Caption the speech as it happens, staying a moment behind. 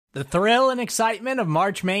The thrill and excitement of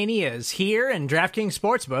March Mania is here, and DraftKings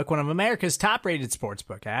Sportsbook, one of America's top-rated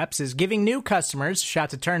sportsbook apps, is giving new customers a shot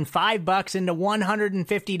to turn $5 into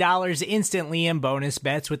 $150 instantly in bonus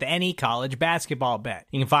bets with any college basketball bet.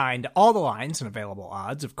 You can find all the lines and available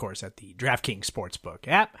odds, of course, at the DraftKings Sportsbook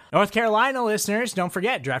app. North Carolina listeners, don't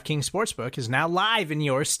forget, DraftKings Sportsbook is now live in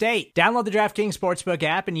your state. Download the DraftKings Sportsbook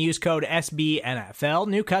app and use code SBNFL.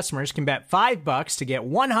 New customers can bet $5 to get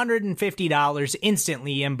 $150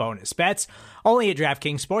 instantly in bonus bets, only at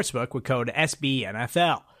DraftKings Sportsbook with code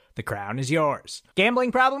SBNFL. The crown is yours.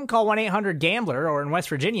 Gambling problem? Call 1-800-GAMBLER, or in West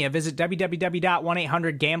Virginia, visit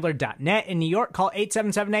www.1800gambler.net. In New York, call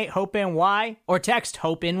 877-8-HOPE-NY or text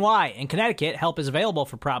HOPE-NY. In Connecticut, help is available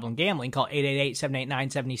for problem gambling. Call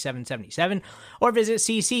 888-789-7777 or visit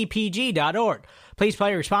ccpg.org. Please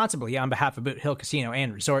play responsibly on behalf of Boot Hill Casino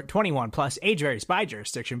and Resort. 21 plus, age varies by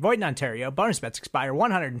jurisdiction. Void in Ontario. Bonus bets expire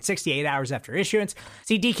 168 hours after issuance.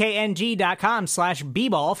 See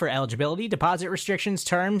dkng.com/bball for eligibility, deposit restrictions,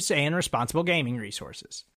 terms, and responsible gaming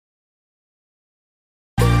resources.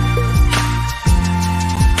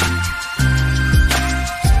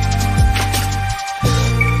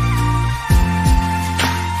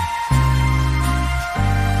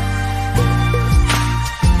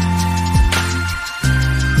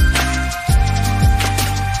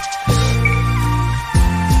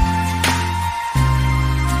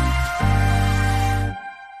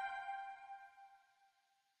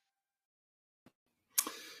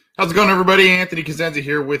 How's it going, everybody? Anthony Cosenza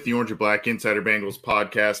here with the Orange and Black Insider Bengals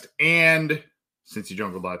podcast and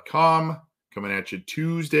CincyJungle.com coming at you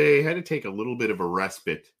Tuesday. Had to take a little bit of a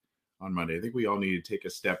respite on Monday. I think we all need to take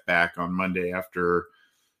a step back on Monday after,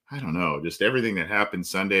 I don't know, just everything that happened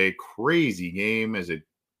Sunday. Crazy game as it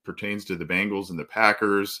pertains to the Bengals and the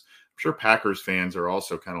Packers. I'm sure Packers fans are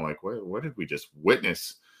also kind of like, what did we just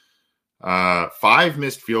witness? 5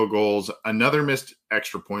 missed field goals, another missed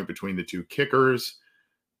extra point between the two kickers.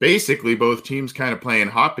 Basically, both teams kind of playing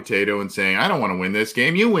hot potato and saying, I don't want to win this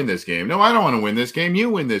game, you win this game. No, I don't want to win this game, you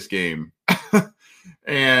win this game.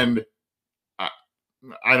 And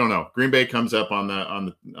I don't know. Green Bay comes up on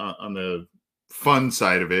the fun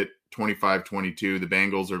side of it, 25-22. The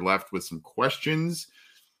Bengals are left with some questions.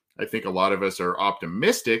 I think a lot of us are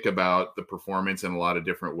optimistic about the performance in a lot of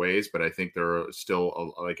different ways, but I think there are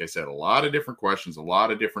still, like I said, a lot of different questions, a lot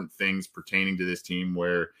of different things pertaining to this team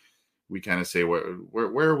where we kind of say,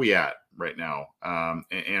 where are we at right now?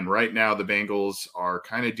 And right now, the Bengals are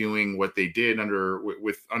kind of doing what they did under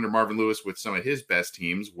Marvin Lewis with some of his best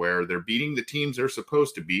teams, where they're beating the teams they're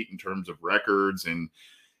supposed to beat in terms of records and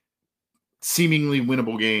seemingly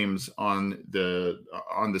winnable games on the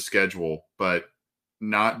schedule, but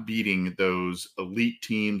not beating those elite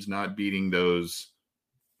teams, not beating those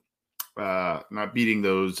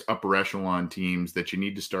upper echelon teams that you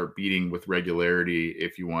need to start beating with regularity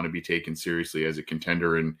if you want to be taken seriously as a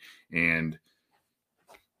contender and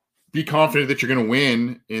be confident that you're going to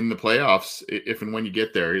win in the playoffs if and when you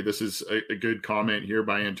get there. This is a good comment here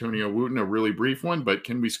by Antonio Wooten, a really brief one, but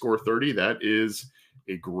can we score 30? That is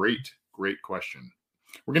a great question.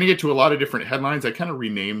 We're going to get to a lot of different headlines. I kind of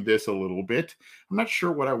renamed this a little bit. I'm not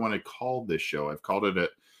sure what I want to call this show. I've called it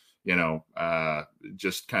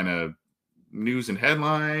just kind of news and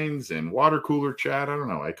headlines and water cooler chat. I don't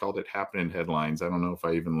know. I called it happening headlines. I don't know if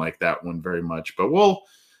I even like that one very much, but we'll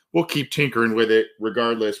keep tinkering with it.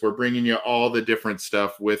 Regardless, we're bringing you all the different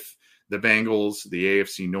stuff with the Bengals, the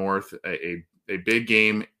AFC North, a big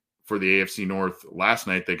game for the AFC North last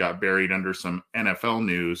night. They got buried under some NFL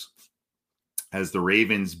news as the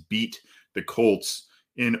Ravens beat the Colts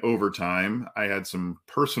in overtime. I had some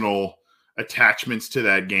personal attachments to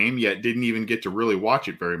that game, yet didn't even get to really watch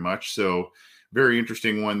it very much. So very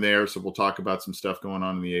interesting one there. So we'll talk about some stuff going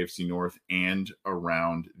on in the AFC North and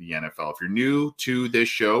around the NFL. If you're new to this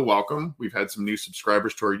show, welcome. We've had some new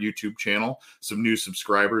subscribers to our YouTube channel, some new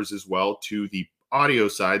subscribers as well to the audio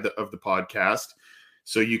side of the podcast.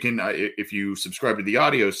 So you can, if you subscribe to the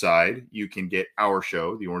audio side, you can get our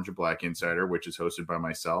show, the Orange and Black Insider, which is hosted by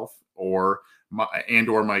myself or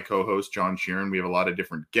my co-host, John Sheeran. We have a lot of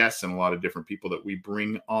different guests and a lot of different people that we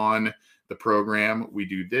bring on the program. We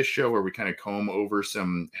do this show where we kind of comb over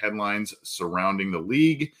some headlines surrounding the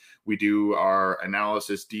league. We do our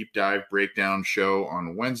analysis, deep dive, breakdown show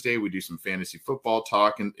on Wednesday. We do some fantasy football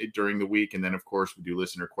talk during the week. And then, of course, we do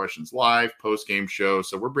listener questions live, post-game show.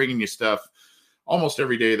 So we're bringing you stuff almost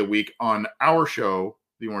every day of the week on our show,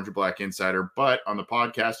 the Orange and Black Insider, but on the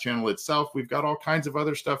podcast channel itself, we've got all kinds of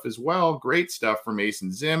other stuff as well. Great stuff from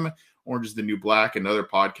Mason Zim, Orange is the New Black, another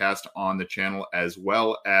podcast on the channel, as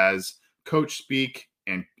well as Coach Speak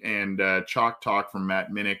and Chalk Talk from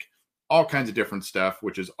Matt Minnick, all kinds of different stuff,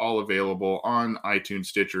 which is all available on iTunes,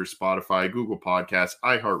 Stitcher, Spotify, Google Podcasts,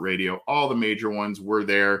 iHeartRadio, all the major ones were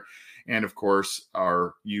there. And of course,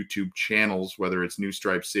 our YouTube channels, whether it's New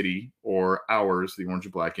Stripe City or ours, the Orange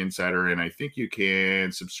and Black Insider. And I think you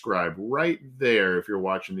can subscribe right there if you're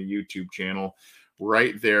watching the YouTube channel,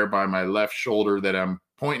 right there by my left shoulder that I'm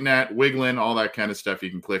pointing at, wiggling, all that kind of stuff. You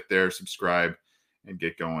can click there, subscribe, and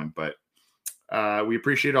get going. But we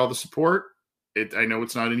appreciate all the support. I know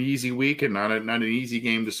it's not an easy week and not an easy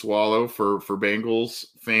game to swallow for Bengals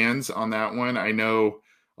fans on that one. I know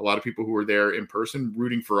a lot of people who were there in person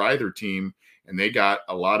rooting for either team, and they got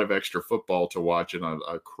a lot of extra football to watch in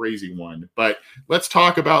a crazy one. But let's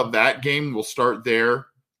talk about that game. We'll start there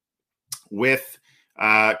with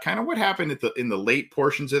kind of what happened in the late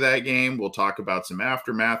portions of that game. We'll talk about some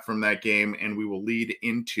aftermath from that game, and we will lead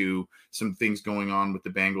into some things going on with the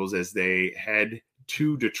Bengals as they head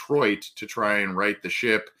to Detroit to try and right the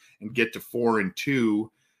ship and get to 4-2.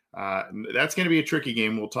 That's going to be a tricky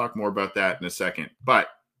game. We'll talk more about that in a second. But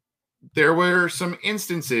there were some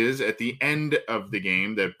instances at the end of the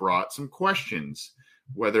game that brought some questions,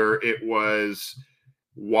 whether it was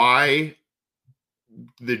why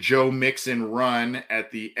the Joe Mixon run at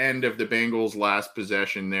the end of the Bengals' last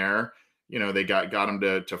possession there. They got them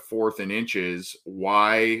to 4th and inches.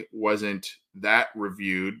 Why wasn't that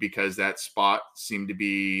reviewed? Because that spot seemed to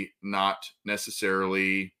be not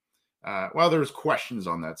necessarily there was questions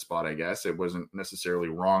on that spot, I guess. It wasn't necessarily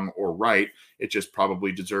wrong or right. It just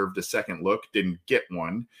probably deserved a second look, didn't get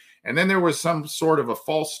one. And then there was some sort of a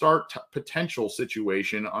false start potential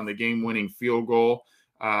situation on the game-winning field goal.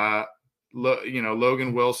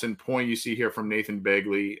 Logan Wilson you see here from Nathan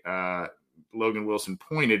Begley. Logan Wilson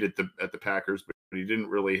pointed at the Packers, but he didn't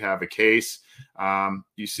really have a case.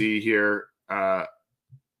 You see here,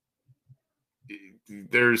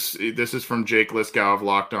 this is from Jake Liskow of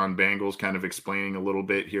Locked On Bengals, kind of explaining a little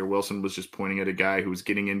bit here. Wilson was just pointing at a guy who was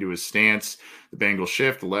getting into his stance. The Bengals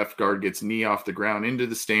shift, the left guard gets knee off the ground into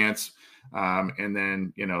the stance, and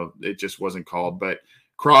then it just wasn't called. But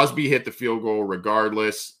Crosby hit the field goal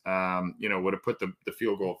regardless. Would have put the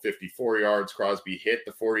field goal at 54 yards. Crosby hit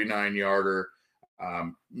the 49-yarder.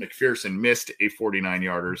 McPherson missed a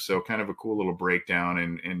 49-yarder. So kind of a cool little breakdown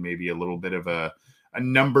and maybe a little bit of a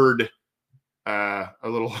numbered, a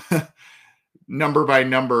little number by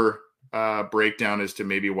number breakdown as to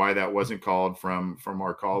maybe why that wasn't called from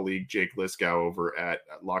our colleague Jake Liskow over at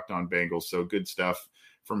Locked On Bengals. So good stuff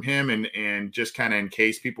from him, and just kind of in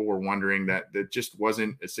case people were wondering, that just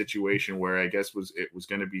wasn't a situation where I guess it was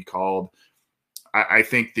going to be called. I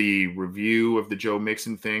think the review of the Joe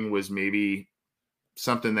Mixon thing was maybe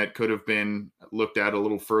something that could have been looked at a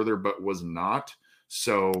little further, but was not.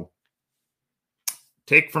 So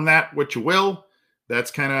take from that what you will.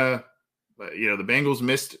 That's kind of, the Bengals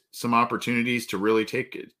missed some opportunities to really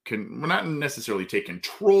not necessarily take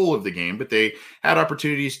control of the game, but they had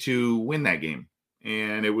opportunities to win that game.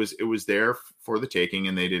 And it was there for the taking,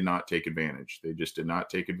 and they did not take advantage. They just did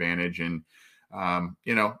not take advantage. And,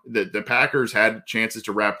 the Packers had chances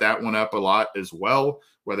to wrap that one up a lot as well,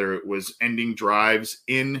 whether it was ending drives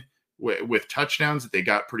with touchdowns that they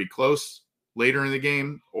got pretty close later in the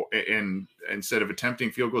game, and instead of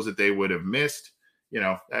attempting field goals that they would have missed.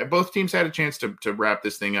 Both teams had a chance to wrap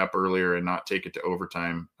this thing up earlier and not take it to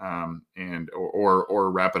overtime,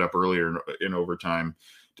 or wrap it up earlier in overtime,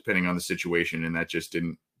 depending on the situation, and that just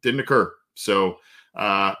didn't occur. So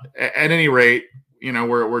at any rate,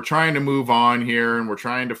 we're trying to move on here, and we're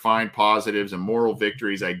trying to find positives and moral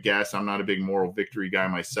victories, I guess. I'm not a big moral victory guy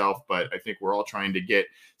myself, but I think we're all trying to get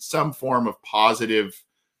some form of positive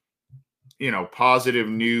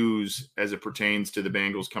news as it pertains to the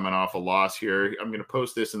Bengals coming off a loss here. I'm going to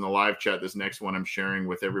post this in the live chat. This next one I'm sharing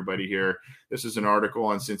with everybody here. This is an article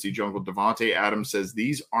on Cincy Jungle. Davante Adams says,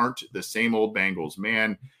 "These aren't the same old Bengals."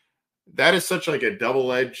 Man, that is such like a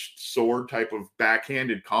double-edged sword type of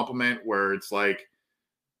backhanded compliment where it's like,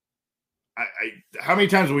 how many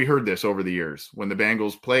times have we heard this over the years when the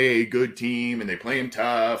Bengals play a good team and they play them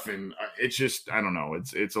tough? And it's just, I don't know.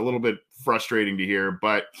 It's a little bit frustrating to hear,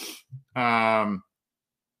 but CJ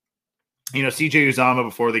Uzomah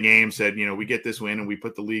before the game said, we get this win and we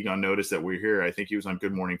put the league on notice that we're here. I think he was on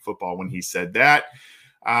Good Morning Football when he said that.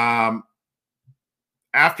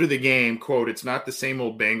 After the game, quote, "It's not the same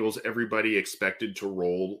old Bengals everybody expected to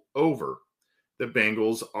roll over. The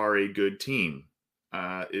Bengals are a good team,"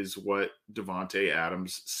 is what Davante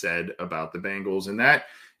Adams said about the Bengals. And that,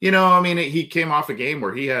 he came off a game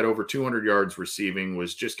where he had over 200 yards receiving,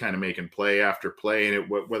 was just kind of making play after play. And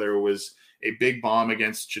whether it was a big bomb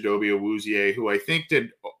against Chidobe Awuzie, who I think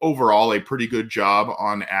did overall a pretty good job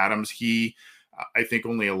on Adams. He I think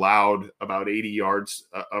only allowed about 80 yards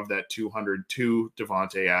of that 200 to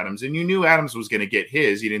Davante Adams. And you knew Adams was going to get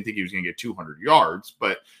his. You didn't think he was going to get 200 yards,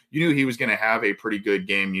 but you knew he was going to have a pretty good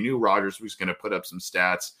game. You knew Rodgers was going to put up some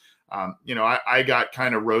stats. I got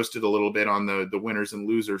kind of roasted a little bit on the winners and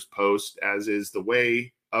losers post, as is the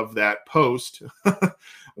way of that post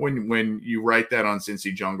when you write that on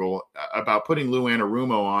Cincy Jungle about putting Lou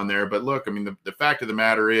Anarumo on there. But look, I mean, the fact of the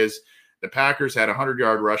matter is the Packers had a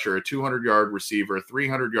 100-yard rusher, a 200-yard receiver, a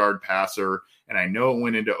 300-yard passer, and I know it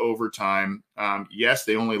went into overtime. Yes,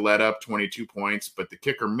 they only let up 22 points, but the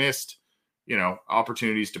kicker missed,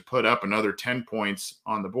 opportunities to put up another 10 points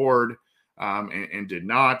on the board and did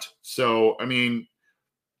not. So, I mean,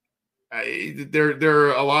 there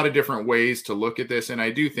are a lot of different ways to look at this, and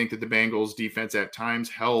I do think that the Bengals defense at times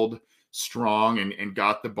held strong and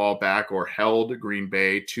got the ball back, or held Green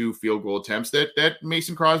Bay to field goal attempts that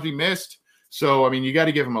Mason Crosby missed. So, I mean, you got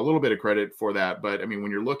to give him a little bit of credit for that. But, I mean,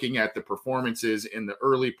 when you're looking at the performances in the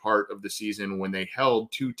early part of the season when they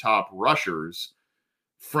held two top rushers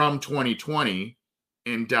from 2020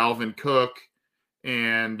 in Dalvin Cook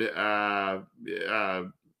and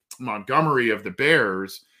Montgomery of the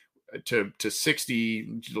Bears to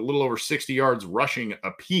 60, a little over 60 yards rushing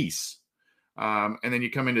apiece. And then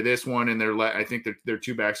you come into this one and I think their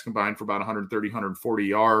two backs combined for about 130, 140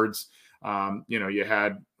 yards. You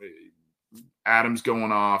had Adams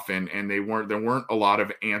going off and there weren't a lot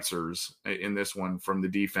of answers in this one from the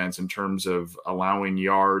defense in terms of allowing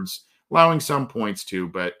yards, allowing some points too.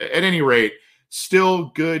 But at any rate,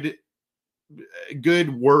 still good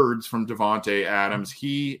words from Davante Adams.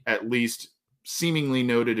 He at least seemingly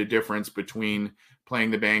noted a difference between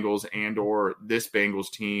playing the Bengals and or this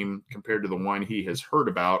Bengals team compared to the one he has heard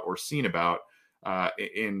about or seen about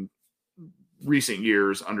in recent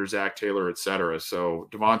years under Zach Taylor, et cetera. So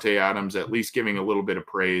Davante Adams at least giving a little bit of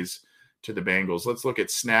praise to the Bengals. Let's look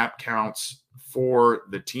at snap counts for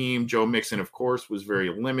the team. Joe Mixon, of course, was very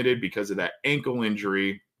limited because of that ankle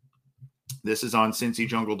injury. This is on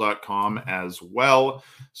cincyjungle.com as well.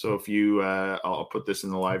 So if you, I'll put this in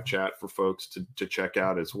the live chat for folks to check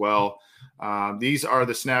out as well. These are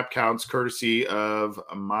the snap counts courtesy of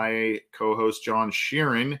my co-host, John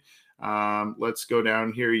Sheeran. Let's go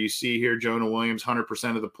down here. You see here, Jonah Williams,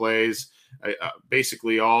 100% of the plays,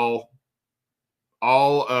 basically all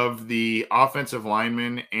of the offensive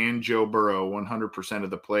linemen and Joe Burrow, 100% of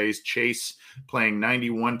the plays. Chase playing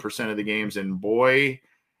 91% of the games, and boy,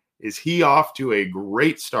 is he off to a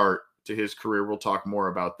great start to his career. We'll talk more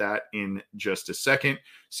about that in just a second.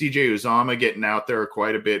 CJ Uzomah getting out there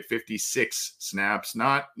quite a bit, 56 snaps,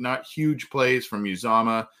 not huge plays from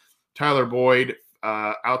Uzomah. Tyler Boyd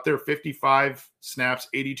out there, 55 snaps,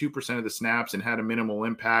 82% of the snaps, and had a minimal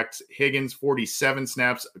impact. Higgins, 47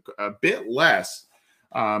 snaps, a bit less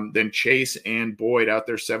than Chase and Boyd out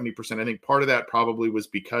there, 70%. I think part of that probably was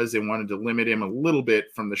because they wanted to limit him a little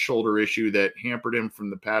bit from the shoulder issue that hampered him from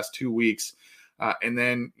the past 2 weeks. And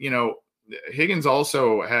then, Higgins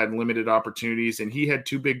also had limited opportunities, and he had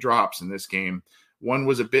two big drops in this game. One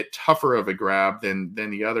was a bit tougher of a grab than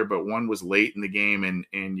the other, but one was late in the game,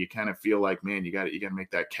 and you kind of feel like, man, you got to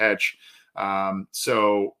make that catch. But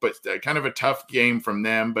kind of a tough game from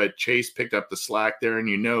them, but Chase picked up the slack there, and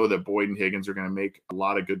that Boyd and Higgins are going to make a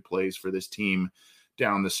lot of good plays for this team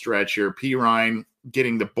down the stretch here. P. Ryan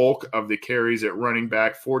getting the bulk of the carries at running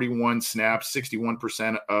back, 41 snaps,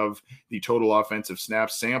 61% of the total offensive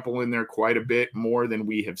snaps. Sample in there quite a bit more than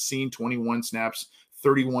we have seen, 21 snaps,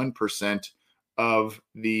 31% of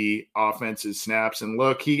the offensive snaps. And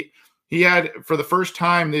look, he had, for the first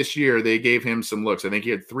time this year, they gave him some looks. I think he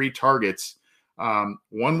had 3 targets.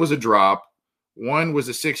 One was a drop. One was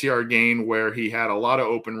a 6-yard gain where he had a lot of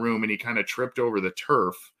open room and he kind of tripped over the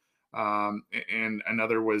turf. And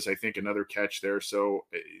another was, I think, another catch there. So,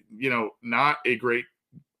 not a great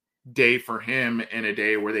day for him, and a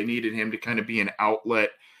day where they needed him to kind of be an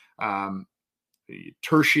outlet,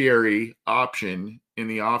 tertiary option in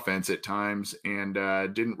the offense at times, and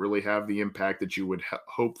didn't really have the impact that you would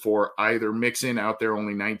hope for either. Mixon out there,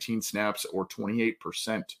 only 19 snaps or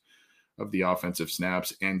 28% of the offensive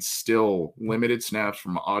snaps, and still limited snaps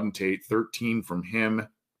from Auden Tate, 13 from him,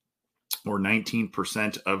 or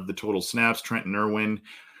 19% of the total snaps. Trenton Irwin,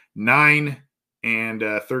 9 and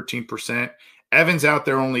 13%. Evans out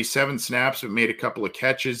there, only 7 snaps, but made a couple of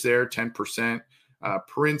catches there, 10%.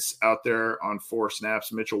 Prince out there on 4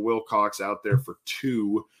 snaps. Mitchell Wilcox out there for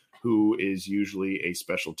 2, who is usually a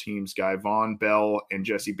special teams guy. Von Bell and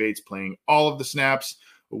Jesse Bates playing all of the snaps.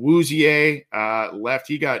 Wouzier left.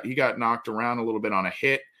 He got knocked around a little bit on a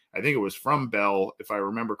hit I think it was from Bell, if I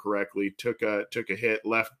remember correctly, took a hit,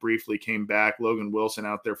 left briefly, came back. Logan Wilson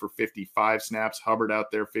out there for 55 snaps, Hubbard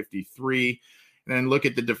out there 53. And then look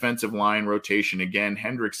at the defensive line rotation again.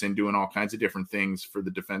 Hendrickson doing all kinds of different things for the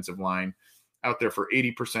defensive line, out there for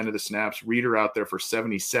 80% of the snaps. Reeder out there for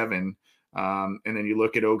 77. And then you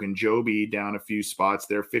look at Ogunjobi down a few spots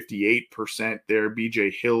there, 58% there.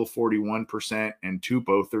 BJ Hill 41% and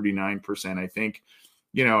Tupou 39%. I think,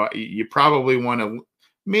 you probably want to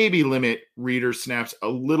maybe limit Reeder snaps a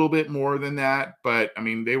little bit more than that. But I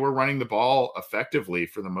mean, they were running the ball effectively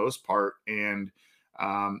for the most part. And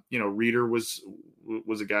Reeder was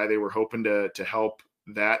a guy they were hoping to help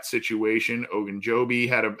that situation. Ogunjobi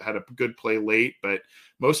had a good play late, but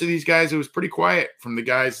most of these guys, it was pretty quiet from the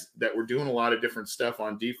guys that were doing a lot of different stuff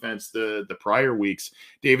on defense the prior weeks.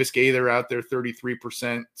 Davis Gaither out there,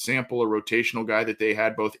 33%. Sample, a rotational guy that they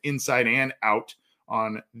had both inside and out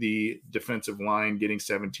on the defensive line, getting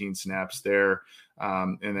 17 snaps there.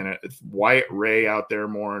 And then Wyatt Ray out there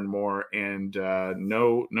more and more, and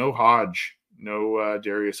no Hodge. No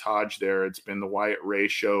Darius Hodge there. It's been the Wyatt Ray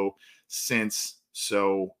show since.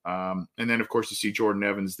 So, and then of course you see Jordan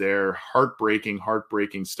Evans there. Heartbreaking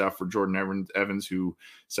stuff for Jordan Evans, who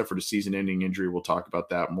suffered a season-ending injury. We'll talk about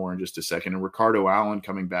that more in just a second. And Ricardo Allen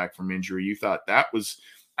coming back from injury. I thought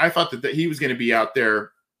that he was going to be out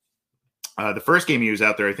there. The first game he was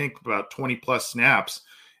out there, I think about 20 plus snaps.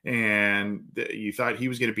 And you thought he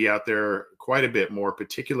was going to be out there quite a bit more,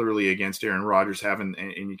 particularly against Aaron Rodgers, and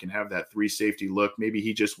you can have that 3 safety look. Maybe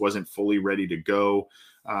he just wasn't fully ready to go.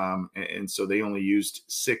 And so they only used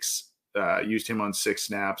him on 6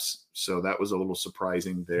 snaps. So that was a little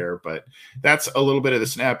surprising there, but that's a little bit of the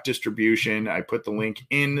snap distribution. I put the link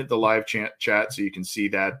in the live chat so you can see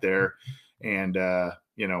that there. And,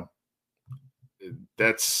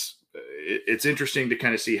 it's interesting to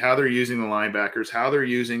kind of see how they're using the linebackers, how they're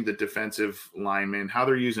using the defensive linemen, how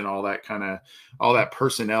they're using all that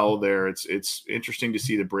personnel there. It's interesting to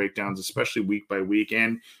see the breakdowns, especially week by week.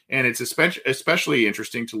 And it's especially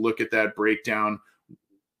interesting to look at that breakdown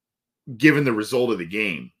given the result of the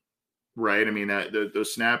game, right? I mean,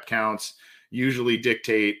 those snap counts usually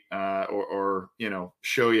dictate or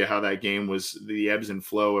show you how that game was, the ebbs and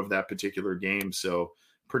flow of that particular game. So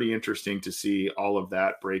pretty interesting to see all of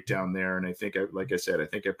that breakdown there. And I think, like I said, I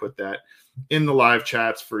put that in the live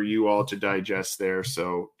chats for you all to digest there.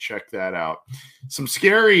 So check that out. Some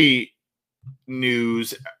scary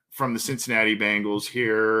news from the Cincinnati Bengals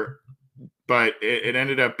here, but it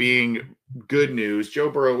ended up being good news. Joe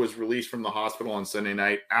Burrow was released from the hospital on Sunday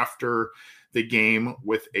night after the game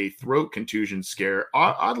with a throat contusion scare.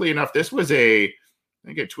 Oddly enough, I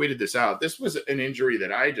think I tweeted this out. This was an injury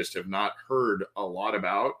that I just have not heard a lot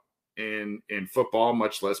about in football,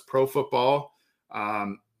 much less pro football.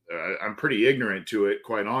 I'm pretty ignorant to it,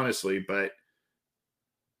 quite honestly, but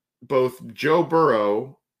both Joe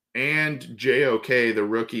Burrow and JOK, the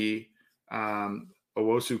rookie,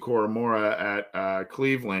 Owosu Koromora at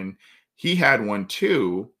Cleveland, he had one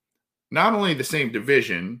too. Not only the same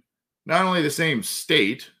division, not only the same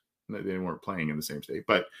state, they weren't playing in the same state,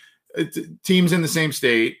 but teams in the same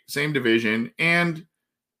state, same division, and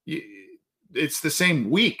it's the same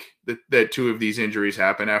week that 2 of these injuries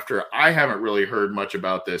happen after. I haven't really heard much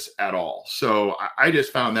about this at all. So I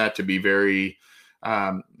just found that to be very,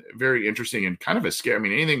 very interesting and kind of a scare. I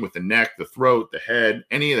mean, anything with the neck, the throat, the head,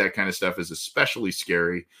 any of that kind of stuff is especially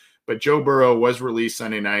scary. But Joe Burrow was released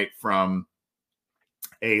Sunday night from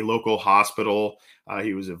a local hospital.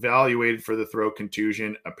 He was evaluated for the throat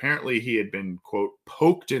contusion. Apparently he had been, quote,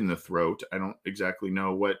 poked in the throat. I don't exactly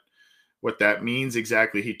know what that means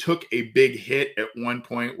exactly. He took a big hit at one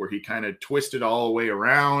point where he kind of twisted all the way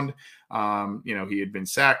around. He had been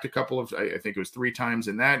sacked I think it was 3 times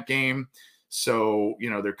in that game. So,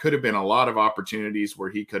 there could have been a lot of opportunities where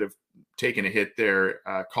he could have taken a hit there,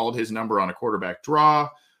 called his number on a quarterback draw.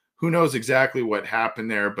 Who knows exactly what happened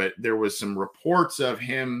there, but there was some reports of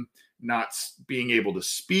him not being able to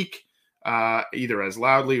speak either as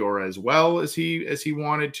loudly or as well as he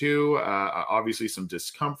wanted to. Obviously some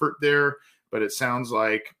discomfort there, but it sounds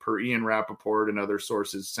like, per Ian Rappaport and other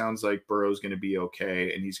sources, sounds like Burrow's going to be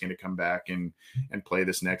okay and he's going to come back and play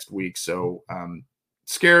this next week. So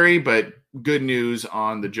scary, but good news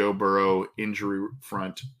on the Joe Burrow injury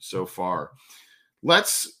front so far.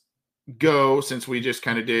 Let's go, since we just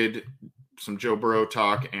kind of did some Joe Burrow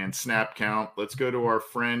talk and snap count, let's go to our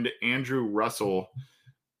friend Andrew Russell,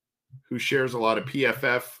 who shares a lot of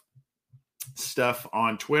PFF stuff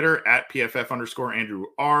on Twitter at PFF_Andrew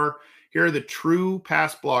R. Here are the true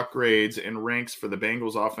pass block grades and ranks for the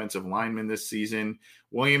Bengals offensive linemen this season.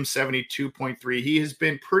 Williams, 72.3. He has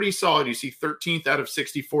been pretty solid. You see 13th out of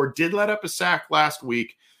 64. Did let up a sack last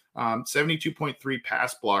week. 72.3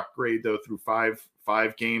 pass block grade, though, through five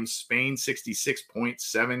games. Spain,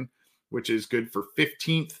 66.7, which is good for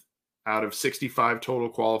 15th out of 65 total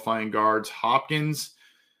qualifying guards. Hopkins,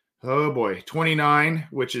 oh boy, 29,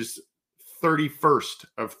 which is 31st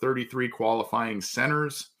of 33 qualifying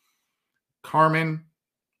centers. Carmen,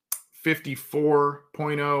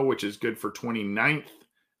 54.0, which is good for 29th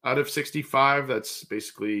out of 65. That's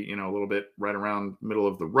basically, a little bit right around middle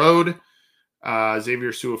of the road.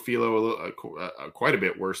 Xavier Suafilo, quite a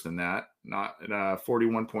bit worse than that, not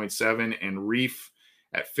 41.7, and Reef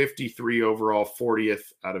at 53 overall,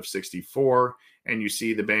 40th out of 64. And you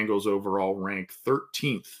see the Bengals overall rank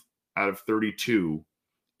 13th out of 32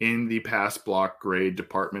 in the pass block grade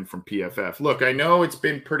department from PFF. Look, I know it's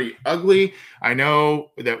been pretty ugly. I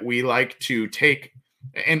know that we like to take,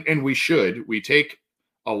 and we take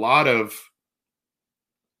a lot of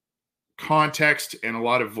context and a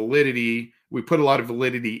lot of validity. We put a lot of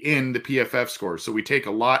validity in the PFF scores. So we take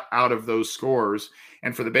a lot out of those scores.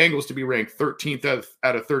 And for the Bengals to be ranked 13th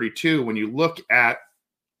out of 32, when you look at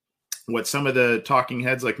what some of the talking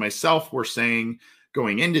heads like myself were saying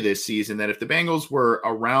going into this season, that if the Bengals were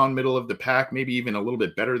around middle of the pack, maybe even a little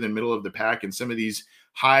bit better than middle of the pack in some of these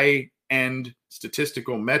high-end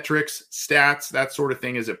statistical metrics, stats, that sort of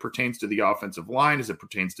thing, as it pertains to the offensive line, as it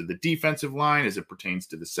pertains to the defensive line, as it pertains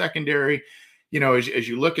to the secondary, as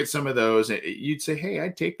you look at some of those, you'd say, hey,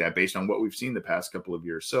 I'd take that based on what we've seen the past couple of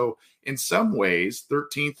years. So in some ways,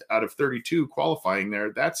 13th out of 32 qualifying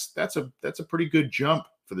there, that's a pretty good jump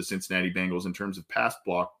for the Cincinnati Bengals in terms of pass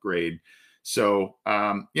block grade. So,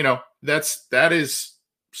 that is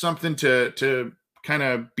something to kind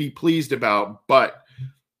of be pleased about, but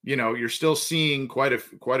you're still seeing quite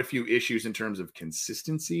a few issues in terms of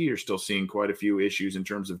consistency. You're still seeing quite a few issues in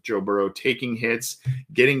terms of Joe Burrow taking hits,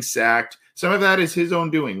 getting sacked. Some of that is his own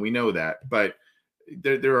doing. We know that, but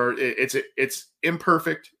it's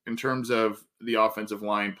imperfect in terms of the offensive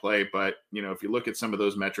line play. But, if you look at some of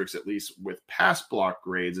those metrics, at least with pass block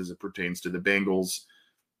grades, as it pertains to the Bengals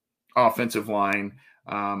offensive line,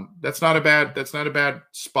 that's not a bad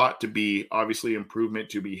spot to be. Obviously, improvement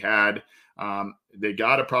to be had. They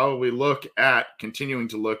got to probably continuing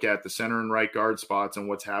to look at the center and right guard spots and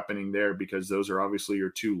what's happening there, because those are obviously your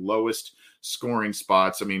two lowest scoring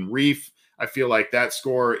spots. I mean, Reef, I feel like that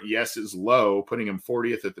score, yes, is low, putting him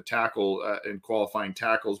 40th at the tackle in qualifying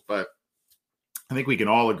tackles, but I think we can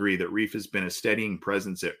all agree that Reef has been a steadying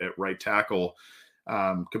presence at right tackle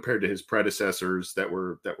compared to his predecessors that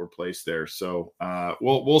were placed there. So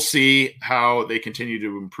we'll see how they continue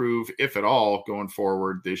to improve, if at all, going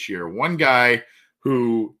forward this year. One guy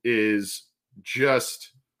who is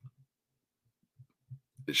just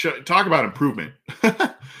talk about improvement.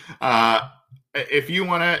 I'm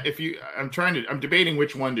debating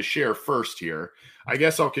which one to share first here. I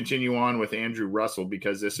guess I'll continue on with Andrew Russell,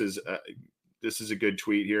 because this is a good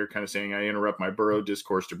tweet here, kind of saying, I interrupt my Burrow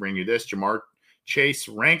discourse to bring you this. Jamar Chase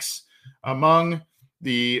ranks among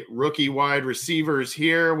the rookie wide receivers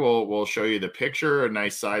here. We'll show you the picture. A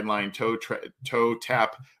nice sideline toe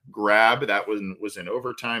tap grab. That was in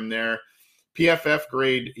overtime there. PFF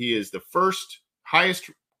grade, he is the first highest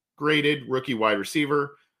graded rookie wide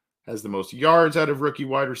receiver, has the most yards out of rookie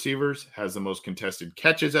wide receivers, has the most contested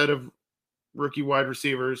catches out of rookie wide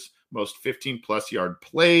receivers, most 15-plus yard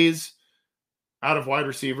plays out of wide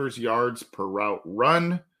receivers, yards per route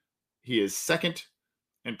run. He is second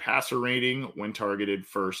in passer rating when targeted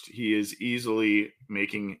first. He is easily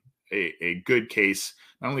making a good case,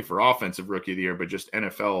 not only for offensive rookie of the year, but just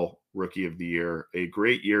NFL rookie of the year. A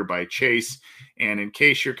great year by Chase. And in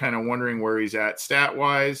case you're kind of wondering where he's at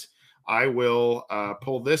stat-wise, I will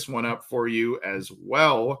pull this one up for you as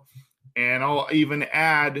well. And I'll even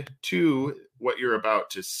add to what you're about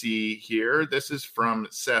to see here. This is from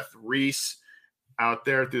Seth Reese out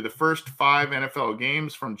there through the first 5 NFL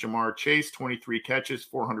games from Jamar Chase: 23 catches,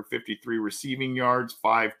 453 receiving yards,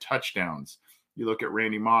 5 touchdowns. You look at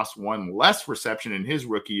Randy Moss, 1 less reception in his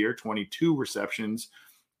rookie year, 22 receptions,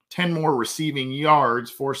 10 more receiving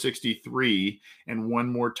yards, 463, and 1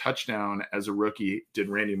 more touchdown as a rookie did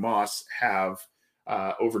Randy Moss have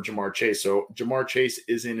over Jamar Chase. So Jamar Chase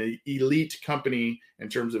is in an elite company in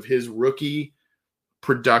terms of his rookie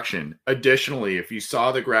production. Additionally, if you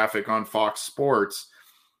saw the graphic on Fox Sports,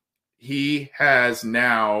 he has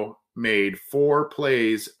now made 4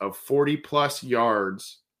 plays of 40-plus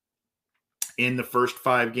yards in the first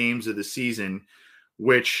 5 games of the season,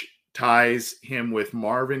 which ties him with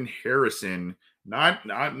Marvin Harrison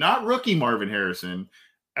not rookie Marvin Harrison,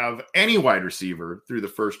 of any wide receiver through the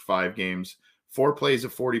first 5 games. 4 plays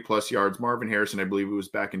of 40-plus yards. Marvin Harrison, I believe it was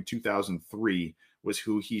back in 2003, was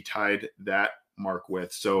who he tied that mark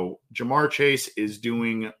with. So Ja'Marr Chase is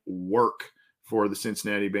doing work for the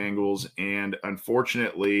Cincinnati Bengals. And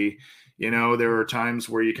unfortunately, there are times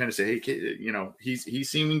where you kind of say, hey, he's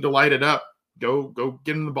seeming to light it up. Go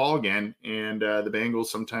get him the ball again. And the Bengals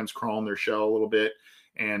sometimes crawl in their shell a little bit.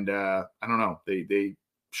 And I don't know, they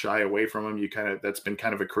shy away from him. That's been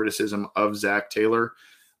kind of a criticism of Zach Taylor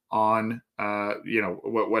on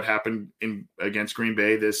what happened against Green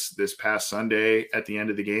Bay this past Sunday at the end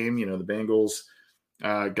of the game. The Bengals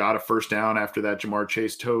got a first down after that Ja'Marr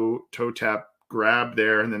Chase toe tap grab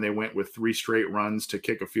there, and then they went with 3 straight runs to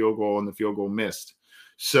kick a field goal, and the field goal missed.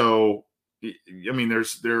 So I mean,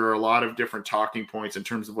 there are a lot of different talking points in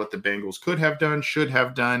terms of what the Bengals could have done, should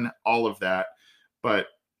have done, all of that. But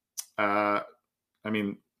I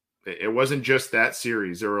mean, it wasn't just that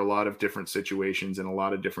series. There were a lot of different situations and a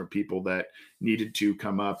lot of different people that needed to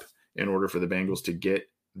come up in order for the Bengals to get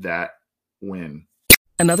that win.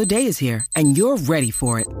 Another day is here, and you're ready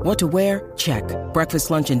for it. What to wear? Check.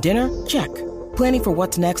 Breakfast, lunch, and dinner? Check. Planning for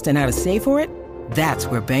what's next and how to save for it? That's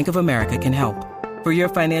where Bank of America can help. For your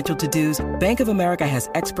financial to-dos, Bank of America has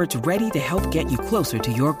experts ready to help get you closer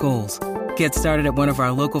to your goals. Get started at one of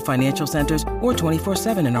our local financial centers or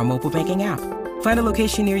 24/7 in our mobile banking app. Find a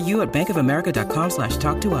location near you at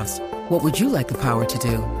bankofamerica.com/talktous. What would you like the power to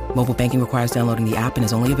do? Mobile banking requires downloading the app and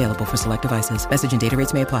is only available for select devices. Message and data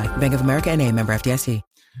rates may apply. Bank of America NA, member FDIC.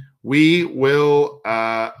 We will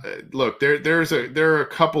look. There are a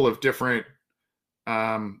couple of different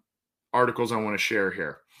articles I want to share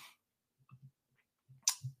here,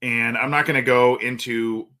 and I'm not going to go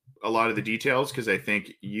into a lot of the details because I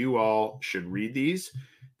think you all should read these.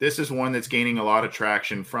 This is one that's gaining a lot of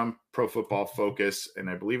traction from Pro Football Focus, and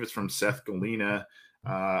I believe it's from Seth Galina.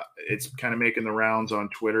 It's kind of making the rounds on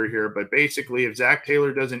Twitter here, but basically, if Zach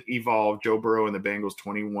Taylor doesn't evolve, Joe Burrow and the Bengals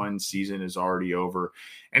 21 season is already over.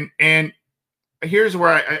 And here's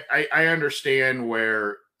where I understand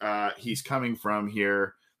where he's coming from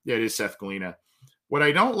here. Yeah, it is Seth Galina. What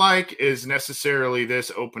I don't like is necessarily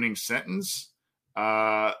this opening sentence.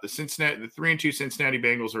 The 3-2 Cincinnati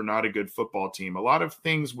Bengals are not a good football team. A lot of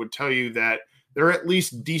things would tell you that they're at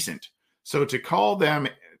least decent. So to call them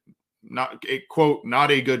not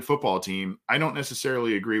a good football team, I don't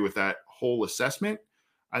necessarily agree with that whole assessment.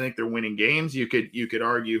 I think they're winning games. You could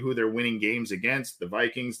argue who they're winning games against: the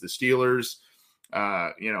Vikings, the Steelers,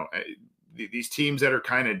 these teams that are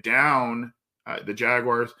kind of down, the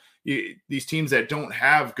Jaguars. These teams that don't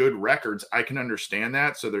have good records, I can understand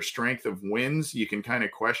that. So their strength of wins, you can kind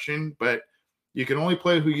of question, but you can only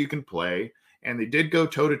play who you can play. And they did go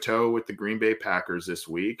toe-to-toe with the Green Bay Packers this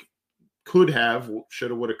week. Could have,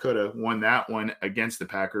 shoulda, woulda, coulda won that one against the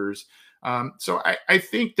Packers. So I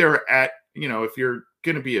think they're at, if you're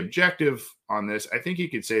going to be objective on this, I think you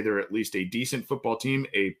could say they're at least a decent football team,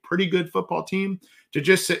 a pretty good football team. To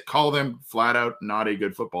just call them flat out not a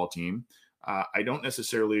good football team, I don't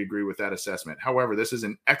necessarily agree with that assessment. However, this is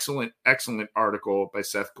an excellent, excellent article by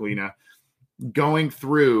Seth Galina going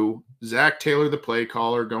through Zach Taylor, the play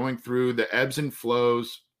caller, going through the ebbs and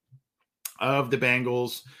flows of the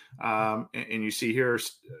Bengals. And you see here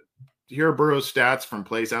are Burrow's stats from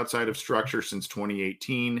plays outside of structure since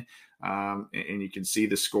 2018. And you can see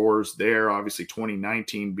the scores there. Obviously,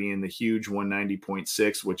 2019 being the huge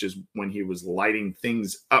 190.6, which is when he was lighting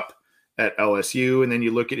things up at LSU. And then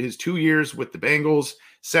you look at his 2 years with the Bengals,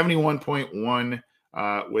 71.1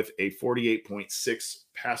 with a 48.6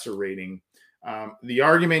 passer rating. The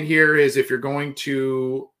argument here is if you're going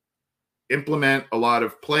to implement a lot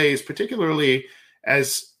of plays, particularly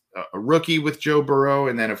as a rookie with Joe Burrow,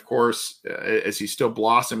 and then, of course, as he's still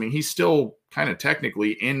blossoming, he's still kind of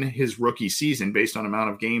technically in his rookie season based on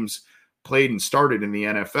amount of games played and started in the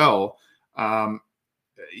NFL.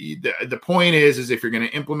 The point is if you're going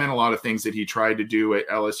to implement a lot of things that he tried to do at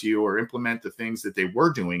LSU or implement the things that they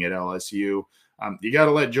were doing at LSU, you got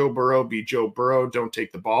to let Joe Burrow be Joe Burrow. Don't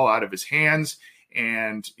take the ball out of his hands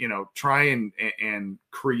and, try and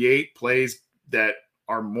create plays that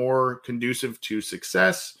are more conducive to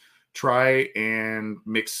success. Try and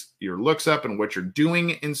mix your looks up and what you're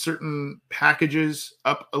doing in certain packages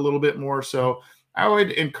up a little bit more. So I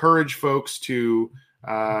would encourage folks to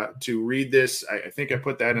read this. I think I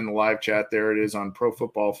put that in the live chat. There it is on Pro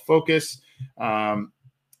Football Focus.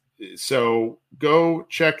 So go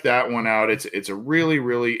check that one out. It's a really,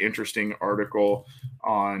 really interesting article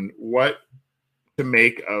on what to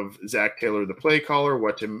make of Zach Taylor, the play caller,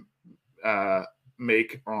 what to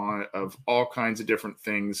make of all kinds of different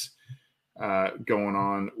things going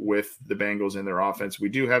on with the Bengals and their offense. We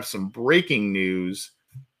do have some breaking news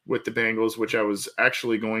with the Bengals, which I was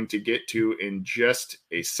actually going to get to in just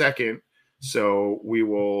a second. So we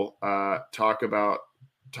will talk about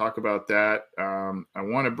that. I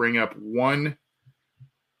want to bring up one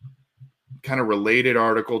kind of related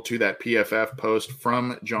article to that PFF post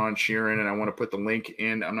from John Sheeran, and I want to put the link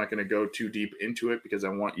in. I'm not going to go too deep into it because I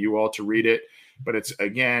want you all to read it, but it's,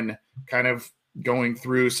 again, kind of going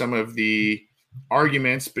through some of the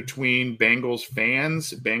arguments between Bengals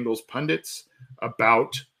fans, Bengals pundits,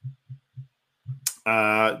 about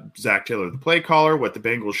Zac Taylor, the play caller, what the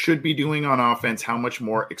Bengals should be doing on offense, how much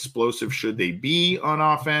more explosive should they be on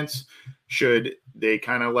offense, should they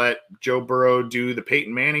kind of let Joe Burrow do the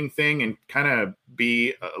Peyton Manning thing and kind of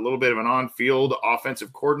be a little bit of an on-field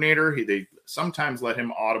offensive coordinator. They sometimes let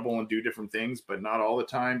him audible and do different things, but not all the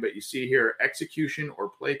time. But you see here, execution or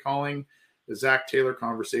play calling, the Zac Taylor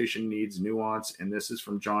conversation needs nuance, and this is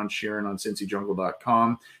from John Sheeran on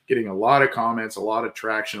CincyJungle.com, getting a lot of comments, a lot of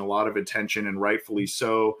traction, a lot of attention, and rightfully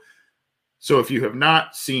so. So if you have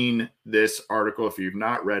not seen this article, if you've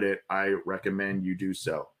not read it, I recommend you do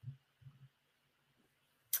so.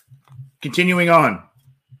 Continuing on,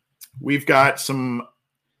 we've got some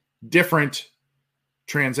different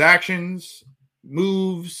transactions,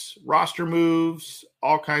 moves, roster moves,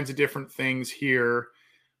 all kinds of different things here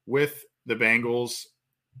with the Bengals.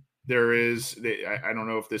 There is, I don't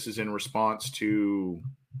know if this is in response to,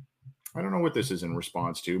 I don't know what this is in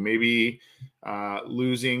response to. Maybe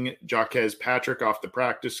losing Jaquez Patrick off the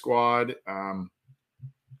practice squad.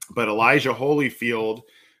 But Elijah Holyfield,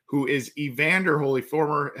 who is Evander Holyfield,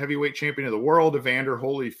 former heavyweight champion of the world, Evander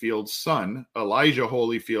Holyfield's son, Elijah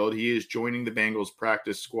Holyfield, he is joining the Bengals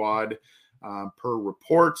practice squad per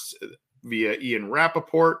reports via Ian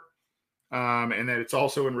Rappaport. And then it's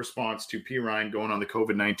also in response to P. Ryan going on the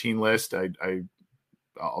COVID-19 list.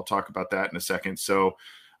 I'll talk about that in a second. So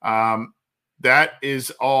that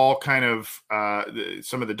is all kind of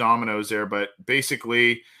some of the dominoes there. But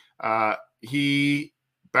basically, he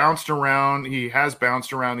bounced around. He has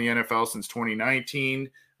bounced around the NFL since 2019.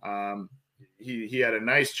 He had a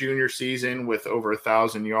nice junior season with over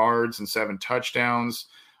 1,000 yards and 7 touchdowns,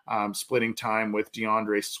 splitting time with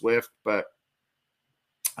DeAndre Swift. But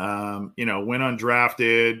went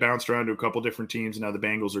undrafted, bounced around to a couple different teams. Now the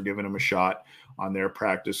Bengals are giving him a shot on their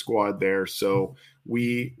practice squad there. So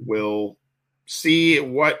we will see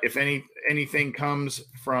what, if anything comes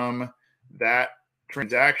from that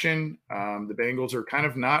transaction. The Bengals are kind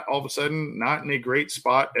of not all of a sudden not in a great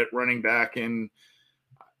spot at running back. And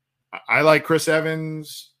I like Chris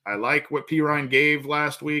Evans. I like what P. Ryan gave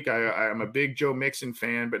last week. I'm a big Joe Mixon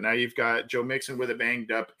fan, but now you've got Joe Mixon with a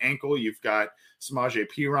banged up ankle. You've got Samaje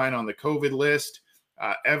Perine on the COVID list.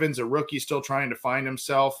 Evans, a rookie, still trying to find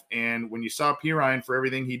himself. And when you saw Perine for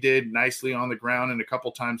everything he did nicely on the ground and a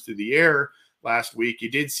couple times through the air last week, you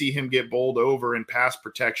did see him get bowled over in pass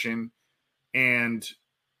protection and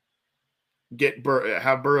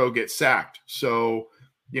have Burrow get sacked. So,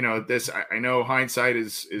 this, I know hindsight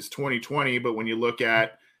is 20/20, but when you look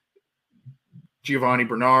at Giovanni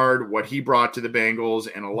Bernard, what he brought to the Bengals,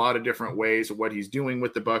 and a lot of different ways of what he's doing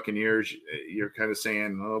with the Buccaneers, you're kind of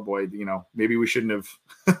saying, oh boy, maybe we shouldn't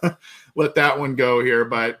have let that one go here,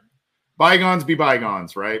 but bygones be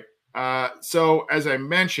bygones, right? So as I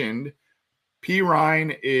mentioned, P.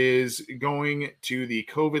 Ryan is going to the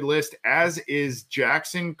COVID list, as is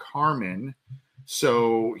Jackson Carman.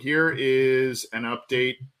 So here is an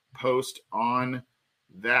update post on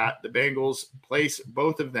that. The Bengals place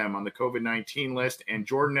both of them on the COVID-19 list, and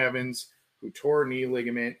Jordan Evans, who tore a knee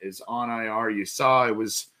ligament, is on IR. You saw it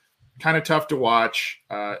was kind of tough to watch.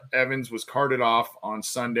 Evans was carted off on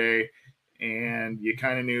Sunday, and you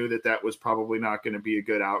kind of knew that was probably not going to be a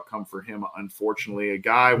good outcome for him. Unfortunately,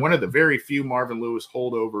 one of the very few Marvin Lewis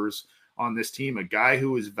holdovers on this team, a guy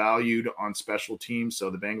who is valued on special teams. So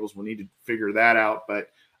the Bengals will need to figure that out. But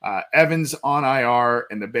Evans on IR,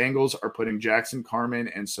 and the Bengals are putting Jackson Carman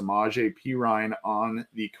and Samaje Perine on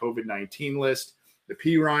the COVID-19 list. The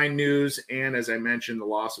Perine news, and as I mentioned, the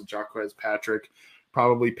loss of Jaquez Patrick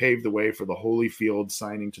probably paved the way for the Holyfield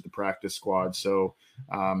signing to the practice squad. So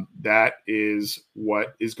that is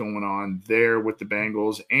what is going on there with the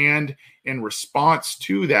Bengals. And in response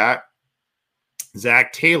to that,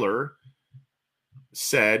 Zac Taylor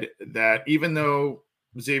said that even though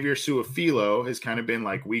Xavier Su'a-Filo has kind of been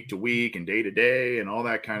like week to week and day to day and all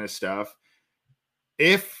that kind of stuff,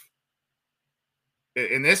 and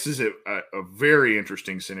this is a very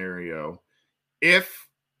interesting scenario, if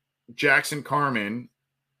Jackson Carman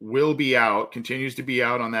continues to be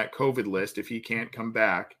out on that COVID list, if he can't come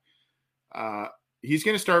back, he's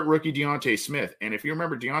going to start rookie Deontay Smith. And if you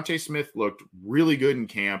remember, Deontay Smith looked really good in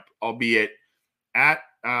camp, albeit at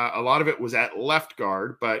a lot of it was at left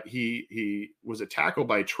guard, but he was a tackle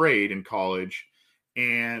by trade in college,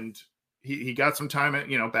 and he got some time at,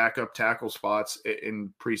 backup tackle spots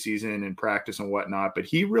in preseason and practice and whatnot, but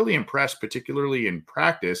he really impressed, particularly in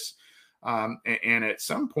practice. And at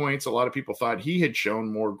some points, a lot of people thought he had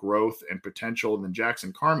shown more growth and potential than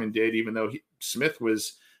Jackson Carman did, even though Smith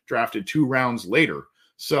was drafted 2 rounds later.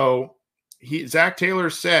 So Zach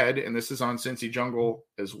Taylor said, and this is on Cincy Jungle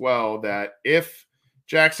as well, that if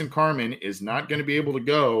Jackson Carman is not going to be able to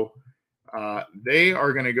go, they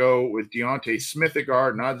are going to go with Deontay Smith at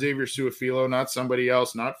guard, not Xavier Su'a-Filo, not somebody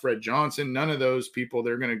else, not Fred Johnson, none of those people.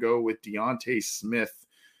 They're going to go with Deontay Smith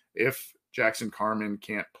if Jackson Carman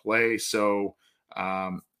can't play. So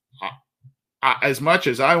as much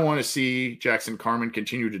as I want to see Jackson Carman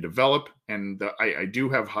continue to develop, and I do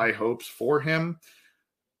have high hopes for him,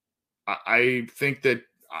 I think that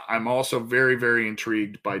I'm also very, very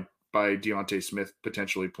intrigued by Deontay Smith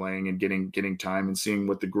potentially playing and getting time and seeing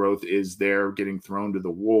what the growth is there, getting thrown to the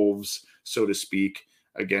wolves, so to speak,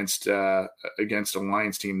 against a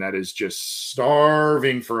Lions team that is just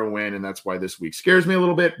starving for a win. And that's why this week scares me a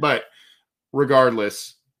little bit. But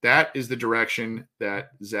regardless, that is the direction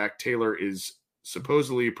that Zach Taylor is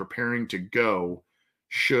supposedly preparing to go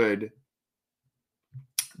should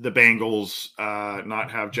the Bengals not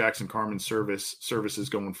have Jackson Carman services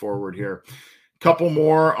going forward here. Couple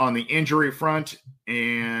more on the injury front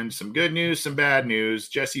and some good news, some bad news.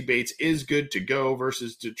 Jesse Bates is good to go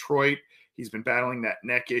versus Detroit. He's been battling that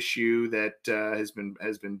neck issue that has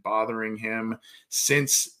been bothering him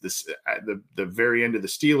since the very end of the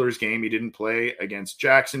Steelers game. He didn't play against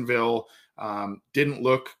Jacksonville. Didn't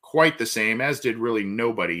look quite the same, as did really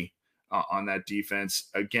nobody on that defense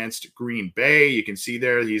against Green Bay. You can see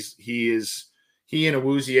there he and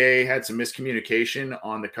Awuzie had some miscommunication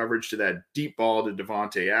on the coverage to that deep ball to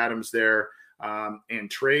Devontae Adams there.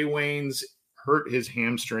 And Trey Waynes hurt his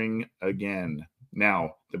hamstring again.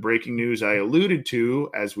 Now, the breaking news I alluded to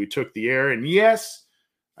as we took the air, and yes,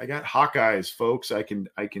 I got Hawkeyes, folks. I can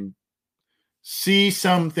see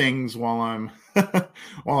some things while I'm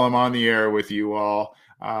on the air with you all.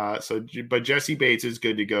 But Jesse Bates is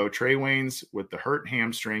good to go. Trey Waynes with the hurt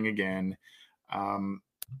hamstring again,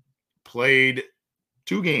 played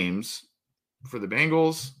 2 games for the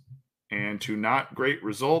Bengals and 2 not great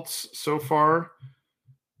results so far.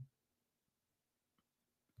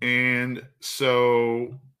 And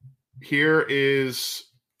so here is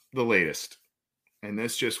the latest. And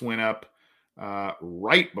this just went up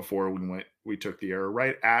right before we took the air,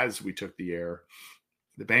 right as we took the air.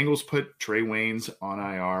 The Bengals put Trey Waynes on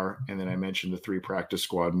IR, and then I mentioned the 3 practice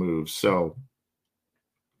squad moves. So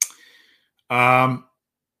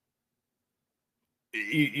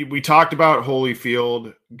we talked about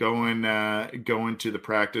Holyfield going to the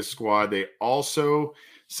practice squad. They also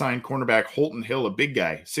signed cornerback Holton Hill, a big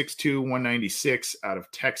guy, 6'2", 196 out of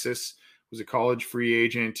Texas, was a college free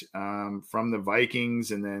agent from the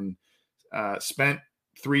Vikings, and then spent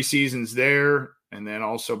 3 seasons there, and then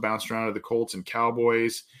also bounced around to the Colts and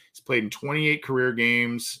Cowboys. He's played in 28 career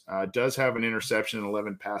games, does have an interception and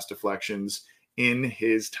 11 pass deflections in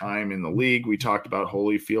his time in the league. We talked about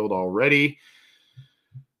Holyfield already.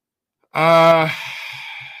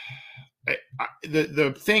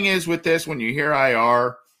 The thing is with this, when you hear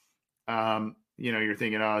IR, you're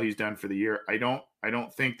thinking, oh, he's done for the year. I don't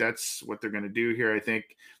think that's what they're going to do here. I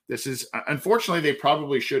think this is, unfortunately, they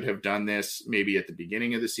probably should have done this maybe at the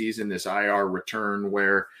beginning of the season, this IR return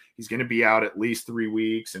where he's going to be out at least 3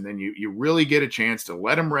 weeks. And then you really get a chance to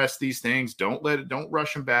let him rest these things. Don't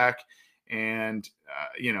rush him back. And,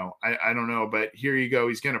 I don't know, but here you go.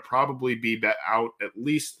 He's going to probably be out at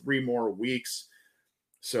least 3 more weeks.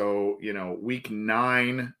 So, week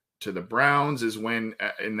 9 to the Browns is when,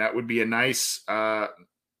 and that would be a nice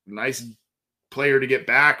player to get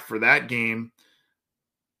back for that game.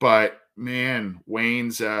 But man,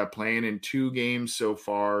 Wayne's playing in 2 games so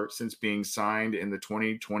far since being signed in the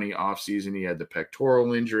 2020 offseason. He had the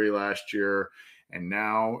pectoral injury last year, and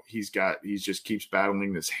now he just keeps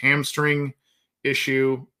battling this hamstring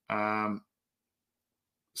issue.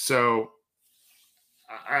 So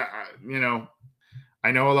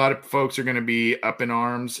I know a lot of folks are going to be up in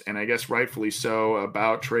arms, and I guess rightfully so,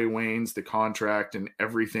 about Trey Waynes, the contract, and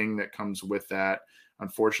everything that comes with that.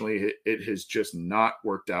 Unfortunately, it has just not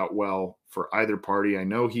worked out well for either party. I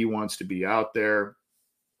know he wants to be out there,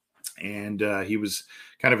 and he was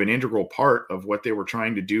kind of an integral part of what they were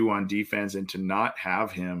trying to do on defense, and to not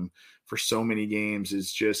have him for so many games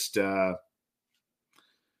is just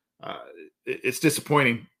it's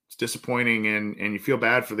disappointing. It's disappointing, and you feel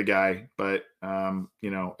bad for the guy, but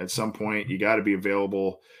at some point you got to be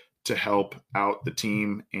available to help out the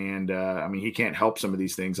team. And he can't help some of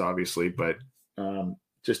these things, obviously, but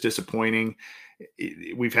just disappointing.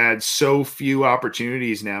 We've had so few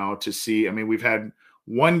opportunities now to see. We've had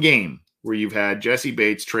one game where you've had Jesse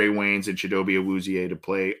Bates, Trey Waynes, and Chidobe Awuzie to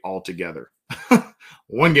play all together.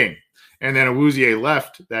 One game. And then Awuzie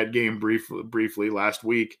left that game briefly last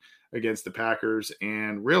week against the Packers.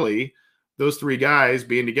 And really, those three guys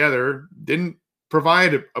being together didn't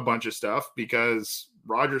provide a bunch of stuff, because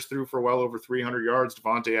Rodgers threw for well over 300 yards.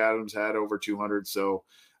 Devontae Adams had over 200. So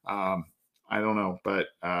I don't know. But,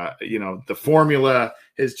 the formula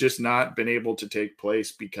has just not been able to take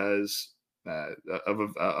place because of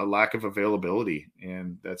a lack of availability.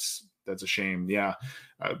 And that's a shame. Yeah.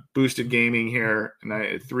 Boosted Gaming here,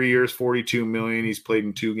 and 3 years, $42 million. He's played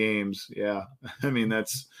in 2 games. Yeah.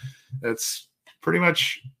 That's pretty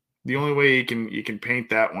much the only way you can paint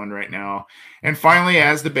that one right now. And finally,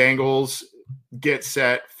 as the Bengals get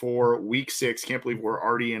set for week 6, can't believe we're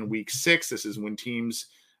already in week 6. This is when teams,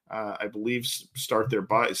 I believe,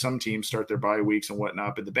 some teams start their bye weeks and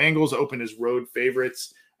whatnot, but the Bengals open as road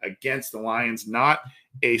favorites against the Lions. Not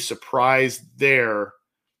a surprise there.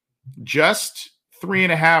 Just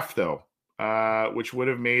 3.5 though, which would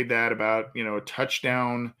have made that about, a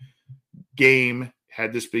touchdown game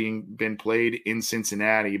had this been played in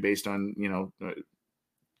Cincinnati, based on,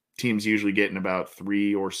 teams usually getting about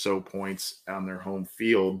 3 or so points on their home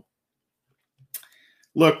field.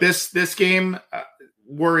 Look, this game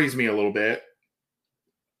worries me a little bit.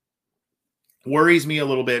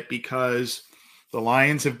 Because the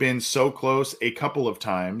Lions have been so close a couple of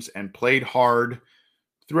times and played hard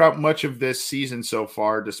throughout much of this season so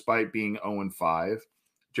far, despite being 0-5.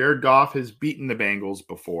 Jared Goff has beaten the Bengals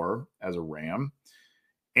before as a Ram.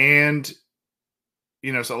 And,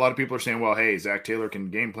 so a lot of people are saying, well, hey, Zach Taylor can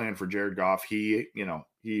game plan for Jared Goff. He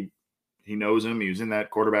knows him. He was in that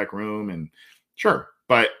quarterback room, and sure.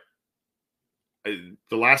 But the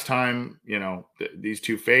last time, these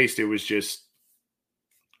two faced, it was just,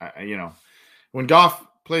 when Goff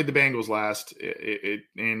played the Bengals last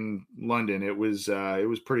in London, it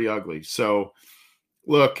was pretty ugly. So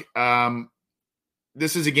look,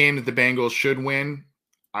 this is a game that the Bengals should win.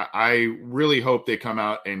 I really hope they come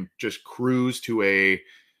out and just cruise to a,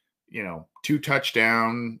 2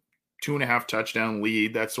 touchdown, 2.5 touchdown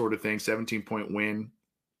lead, that sort of thing, 17-point win.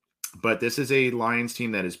 But this is a Lions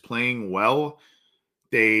team that is playing well.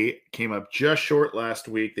 They came up just short last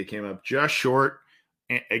week. They came up just short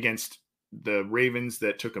against the Ravens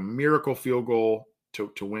that took a miracle field goal to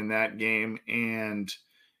win that game. And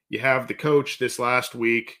you have the coach this last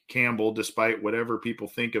week, Campbell, despite whatever people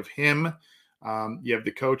think of him. You have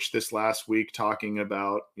the coach this last week talking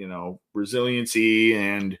about, resiliency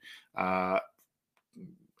and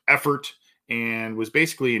effort, and was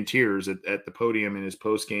basically in tears at the podium in his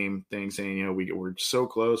post-game thing, saying, we're so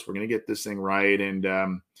close, we're going to get this thing right. And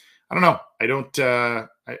I don't know. I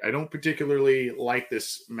don't particularly like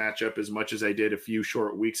this matchup as much as I did a few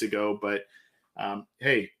short weeks ago, but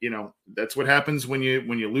hey, that's what happens when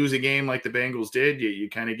you lose a game like the Bengals did. You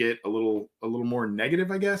kind of get a little more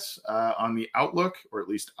negative, I guess, on the outlook, or at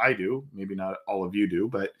least I do. Maybe not all of you do,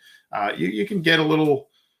 but you can get a little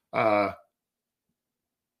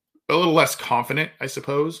less confident, I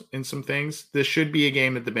suppose, in some things. This should be a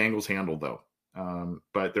game that the Bengals handle, though.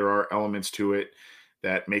 But there are elements to it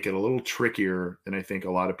that make it a little trickier than I think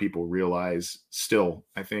a lot of people realize. Still,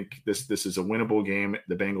 I think this is a winnable game.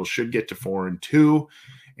 The Bengals should get to 4-2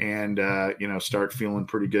 and start feeling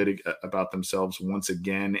pretty good about themselves once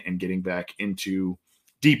again and getting back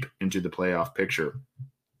deep into the playoff picture.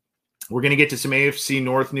 We're going to get to some AFC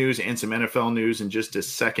North news and some NFL news in just a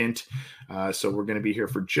second. So we're going to be here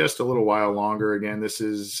for just a little while longer. Again, this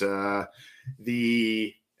is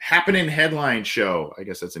the Happening Headline Show. I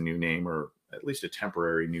guess that's a new name, or at least a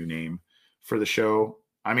temporary new name for the show.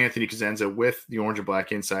 I'm Anthony Cosenza with the Orange and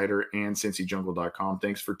Black Insider and CincyJungle.com.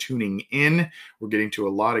 Thanks for tuning in. We're getting to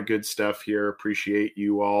a lot of good stuff here. Appreciate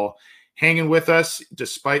you all hanging with us.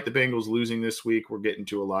 Despite the Bengals losing this week, we're getting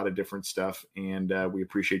to a lot of different stuff, and we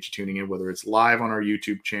appreciate you tuning in, whether it's live on our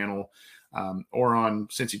YouTube channel or on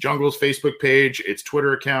Cincy Jungle's Facebook page, its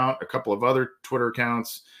Twitter account, a couple of other Twitter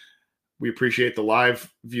accounts. We appreciate the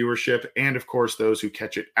live viewership, and of course, those who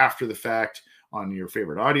catch it after the fact on your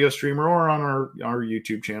favorite audio streamer or on our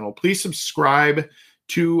YouTube channel. Please subscribe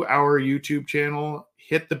to our YouTube channel.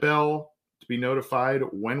 Hit the bell to be notified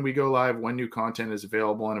when we go live, when new content is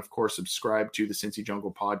available, and of course, subscribe to the Cincy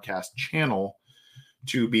Jungle podcast channel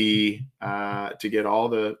to get all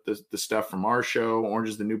the stuff from our show. Orange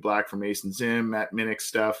is the New Black from Mason Zim, Matt Minnick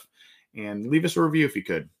stuff. and leave us a review if you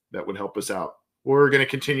could. That would help us out. We're going to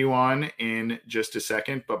continue on in just a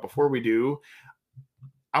second, but before we do,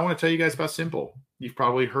 I want to tell you guys about SimBull. You've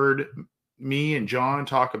probably heard me and John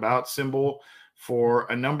talk about SimBull for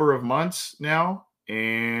a number of months now,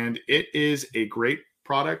 and it is a great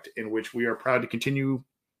product in which we are proud to continue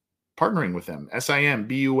partnering with them.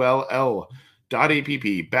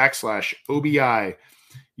 SIMBULL.app/OBI.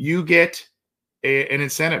 You get an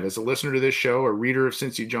incentive as a listener to this show, a reader of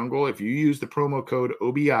Cincy Jungle. If you use the promo code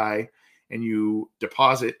OBI and you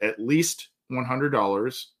deposit at least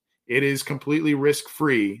 $100, it is completely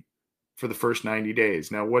risk-free for the first 90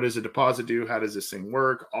 days. Now, what does a deposit do? How does this thing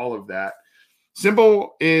work? All of that.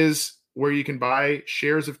 SimBull is where you can buy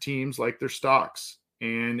shares of teams like their stocks,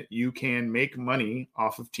 and you can make money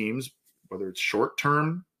off of teams, whether it's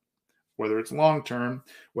short-term, whether it's long-term,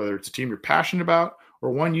 whether it's a team you're passionate about,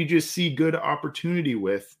 or one you just see good opportunity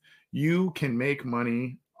with. You can make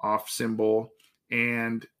money off SimBull,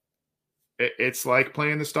 and it's like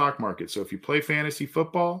playing the stock market. So if you play fantasy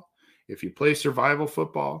football, if you play survival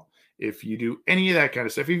football, if you do any of that kind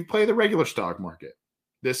of stuff, if you play the regular stock market,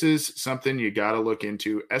 this is something you got to look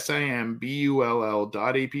into.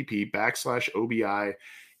 SIMBULL.app/OBI,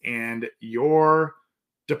 and your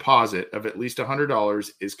deposit of at least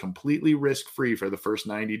 $100 is completely risk-free for the first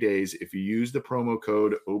 90 days if you use the promo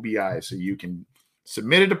code OBI. So you can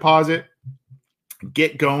submit a deposit,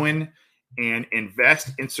 get going, and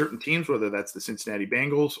invest in certain teams, whether that's the Cincinnati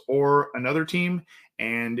Bengals or another team.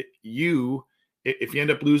 And you, if you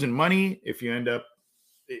end up losing money, if you end up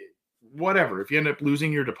whatever, if you end up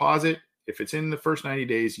losing your deposit, if it's in the first 90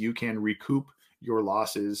 days, you can recoup your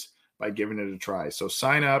losses by giving it a try. So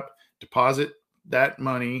sign up, deposit that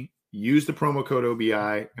money, use the promo code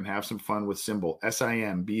OBI, and have some fun with SimBull.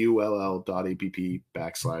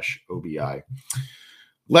 SIMBULL.app/OBI.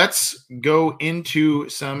 Let's go into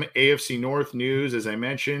some AFC North news. As I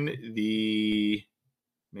mentioned, the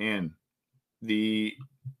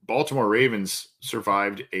Baltimore Ravens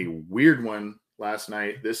survived a weird one last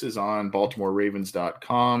night. This is on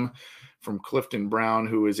BaltimoreRavens.com from Clifton Brown,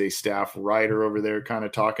 who is a staff writer over there, kind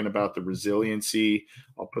of talking about the resiliency.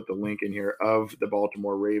 I'll put the link in here of the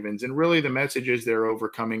Baltimore Ravens. And really the message is they're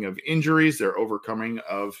overcoming of injuries. They're overcoming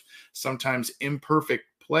of sometimes imperfect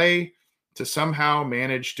play to somehow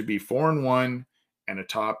manage to be 4-1 and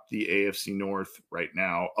atop the AFC North right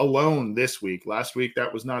now alone this week. Last week,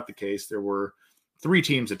 that was not the case. There were 3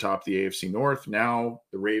 teams atop the AFC North. Now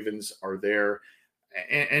the Ravens are there.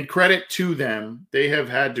 And credit to them, they have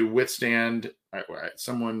had to withstand.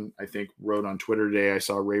 Someone, I think, wrote on Twitter today, I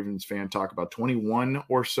saw a Ravens fan talk about 21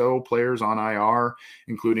 or so players on IR,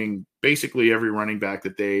 including basically every running back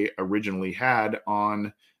that they originally had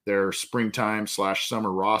on their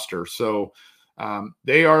springtime/summer roster. So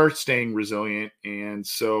they are staying resilient. And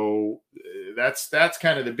so that's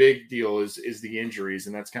kind of the big deal is the injuries.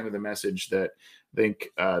 And that's kind of the message that I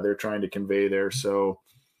think they're trying to convey there. So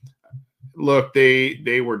look,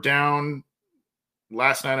 they were down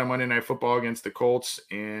last night on Monday Night Football against the Colts,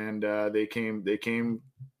 and they came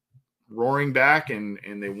roaring back,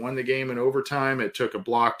 and they won the game in overtime. It took a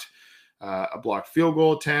blocked field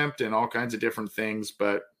goal attempt and all kinds of different things,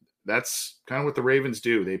 but that's kind of what the Ravens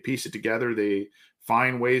do. They piece it together. They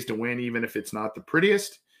find ways to win, even if it's not the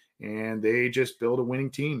prettiest, and they just build a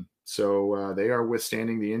winning team. So they are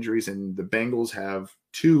withstanding the injuries, and the Bengals have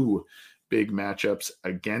 2 big matchups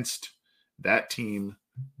against that team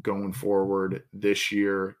going forward this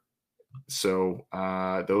year. So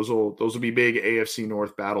those will be big AFC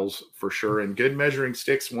North battles for sure, and good measuring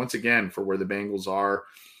sticks once again for where the Bengals are.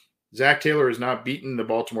 Zach Taylor has not beaten the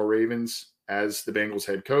Baltimore Ravens as the Bengals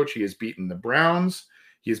head coach. He has beaten the Browns.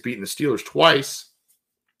 He has beaten the Steelers twice.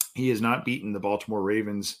 He has not beaten the Baltimore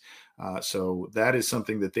Ravens. So that is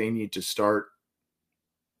something that they need to start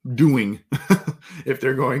doing if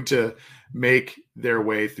they're going to make their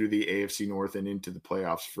way through the AFC North and into the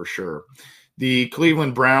playoffs for sure. The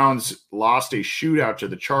Cleveland Browns lost a shootout to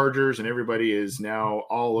the Chargers, and everybody is now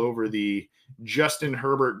all over the Justin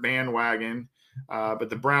Herbert bandwagon. But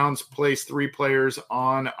the Browns place 3 players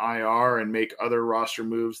on IR and make other roster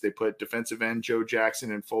moves. They put defensive end Joe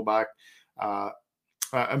Jackson and fullback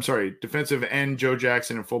defensive end Joe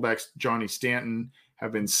Jackson and fullback Johnny Stanton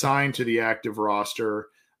have been signed to the active roster.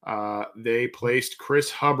 They placed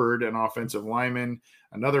Chris Hubbard, an offensive lineman,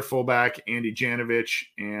 another fullback, Andy Janovich,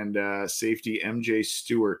 and safety MJ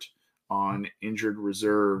Stewart on injured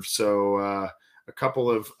reserve. So a couple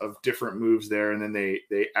of different moves there. And then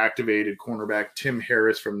they activated cornerback Tim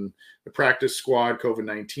Harris from the practice squad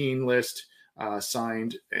COVID-19 list,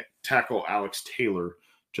 signed tackle Alex Taylor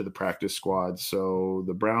to the practice squad. So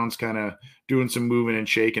the Browns kind of doing some moving and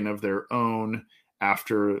shaking of their own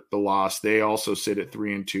after the loss. They also sit at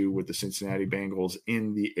 3-2 with the Cincinnati Bengals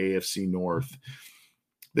in the AFC North.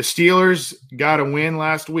 The Steelers got a win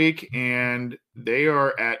last week, and they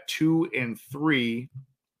are at 2-3.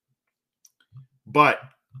 But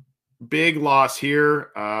big loss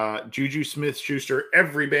here. Juju Smith-Schuster,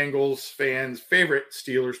 every Bengals fan's favorite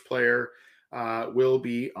Steelers player, will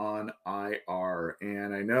be on IR.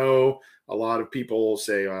 And I know a lot of people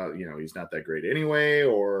say, he's not that great anyway,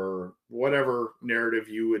 or whatever narrative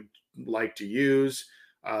you would like to use.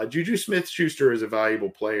 Juju Smith-Schuster is a valuable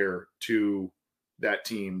player to that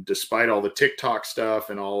team, despite all the TikTok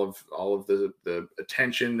stuff and all of the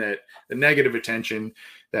attention, that the negative attention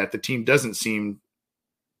that the team doesn't seem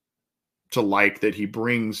to like that he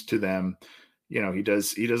brings to them. He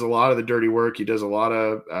does a lot of the dirty work. He does a lot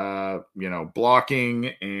of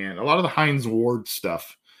blocking and a lot of the Hines Ward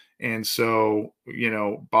stuff. And so,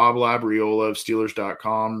 Bob Labriola of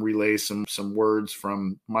Steelers.com relays some words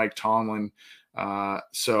from Mike Tomlin.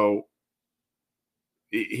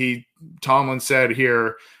 Tomlin said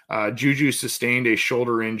here, Juju sustained a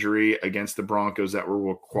shoulder injury against the Broncos that will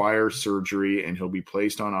require surgery, and he'll be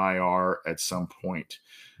placed on IR at some point.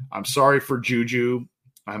 I'm sorry for Juju.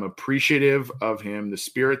 I'm appreciative of him, the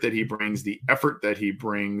spirit that he brings, the effort that he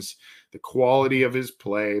brings, the quality of his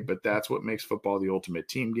play, but that's what makes football the ultimate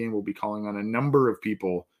team game. We'll be calling on a number of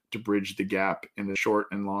people to bridge the gap in the short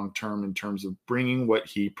and long term in terms of bringing what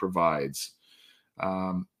he provides.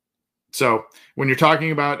 So when you're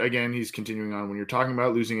talking about, again, he's continuing on, when you're talking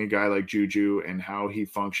about losing a guy like Juju and how he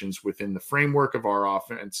functions within the framework of our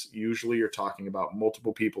offense, usually you're talking about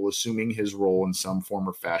multiple people assuming his role in some form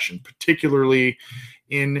or fashion, particularly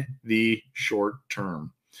in the short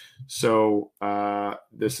term. So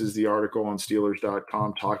this is the article on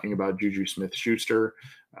Steelers.com talking about Juju Smith-Schuster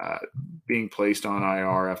being placed on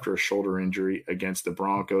IR after a shoulder injury against the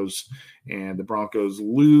Broncos, and the Broncos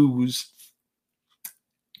lose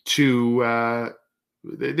to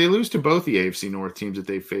they lose to both the AFC North teams that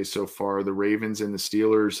they've faced so far, the Ravens and the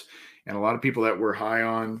Steelers. And a lot of people that were high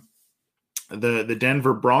on the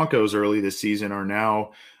Denver Broncos early this season are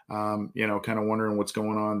now kind of wondering what's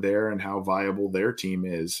going on there and how viable their team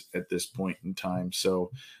is at this point in time. So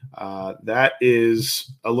that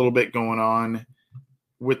is a little bit going on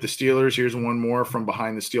with the Steelers. Here's one more from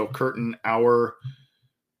behind the steel curtain.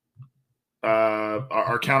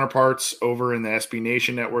 Our counterparts over in the SB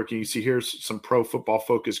Nation network. You see here's some Pro Football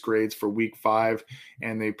Focus grades for week 5,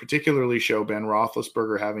 and they particularly show Ben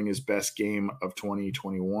Roethlisberger having his best game of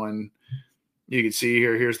 2021. You can see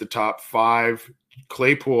here's the top 5.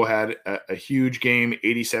 Claypool had a huge game.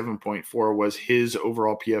 87.4 was his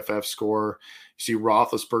overall PFF score. You see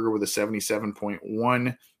Roethlisberger with a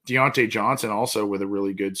 77.1. Deontay Johnson also with a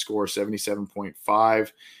really good score,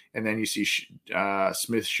 77.5. And then you see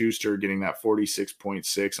Smith-Schuster getting that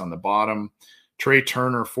 46.6 on the bottom. Trey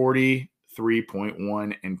Turner,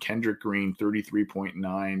 43.1, and Kendrick Green,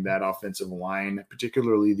 33.9. That offensive line,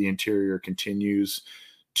 particularly the interior, continues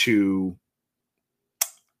to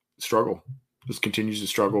struggle. Just continues to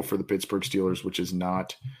struggle for the Pittsburgh Steelers, which is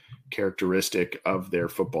not characteristic of their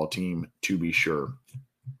football team, to be sure.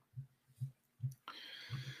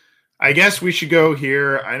 I guess we should go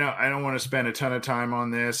here. I don't want to spend a ton of time on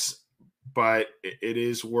this, but it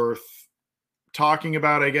is worth talking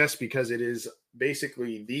about, I guess, because it is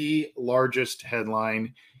basically the largest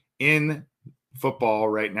headline in football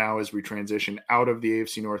right now as we transition out of the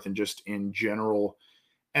AFC North and just in general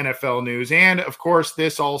NFL news. And, of course,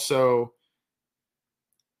 this also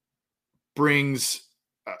brings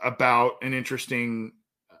about an interesting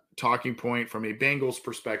talking point from a Bengals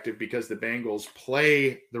perspective, because the Bengals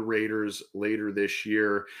play the Raiders later this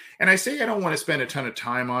year. And I say I don't want to spend a ton of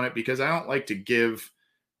time on it because I don't like to give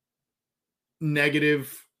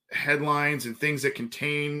negative headlines and things that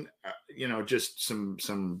contain, just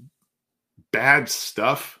some bad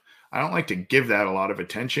stuff. I don't like to give that a lot of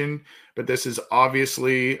attention, but this is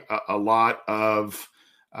obviously a lot of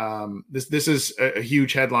this is a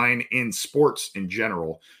huge headline in sports in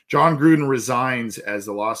general. John Gruden resigns as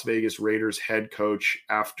the Las Vegas Raiders head coach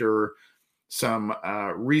after some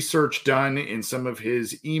research done in some of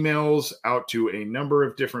his emails out to a number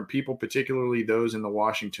of different people, particularly those in the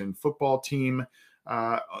Washington football team,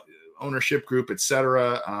 ownership group,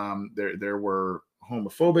 etc. There were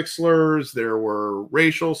homophobic slurs, there were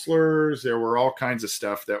racial slurs, there were all kinds of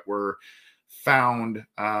stuff that were found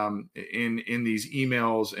in these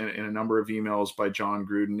emails and in a number of emails by John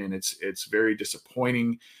Gruden. And it's very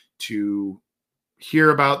disappointing to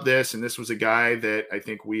hear about this. And this was a guy that I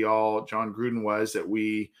think John Gruden was, that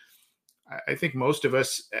we I think most of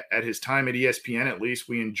us at his time at ESPN, at least,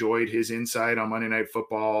 we enjoyed his insight on Monday Night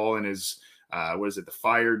Football and his, the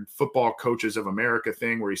Fired Football Coaches of America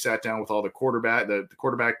thing, where he sat down with all the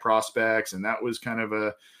quarterback prospects. And that was kind of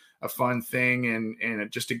a fun thing.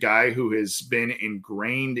 And just a guy who has been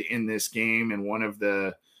ingrained in this game and one of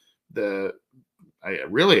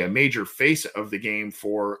really a major face of the game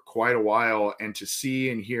for quite a while. And to see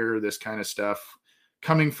and hear this kind of stuff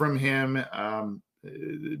coming from him,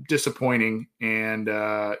 disappointing. And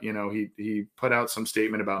he put out some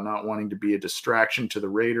statement about not wanting to be a distraction to the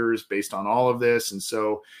Raiders based on all of this, and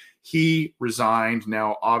so he resigned.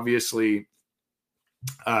 Now obviously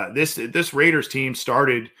this Raiders team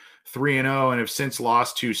started 3-0 and have since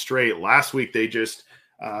lost 2 straight. Last week they just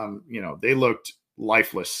they looked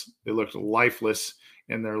lifeless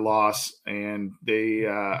in their loss, and they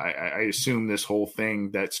I assume this whole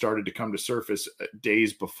thing that started to come to surface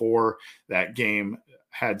days before that game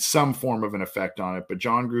had some form of an effect on it. But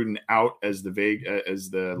John Gruden out as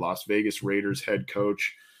the Las Vegas Raiders head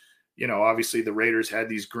coach. Obviously the Raiders had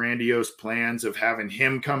these grandiose plans of having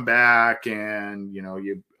him come back, and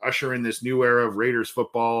you usher in this new era of Raiders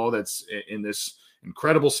football that's in this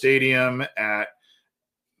incredible stadium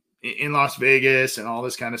in Las Vegas and all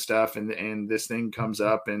this kind of stuff. And this thing comes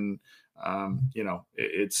up, and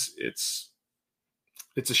it's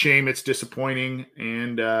a shame. It's disappointing.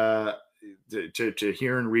 And to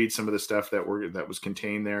hear and read some of the stuff that was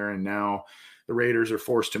contained there. And now the Raiders are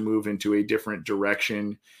forced to move into a different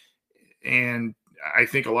direction. And I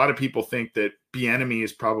think a lot of people think that Bieniemy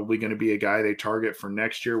is probably going to be a guy they target for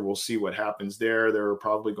next year. We'll see what happens there. There are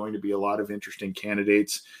probably going to be a lot of interesting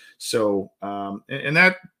candidates. So, and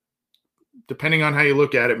that, depending on how you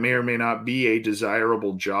look at it, may or may not be a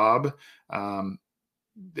desirable job.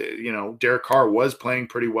 Derek Carr was playing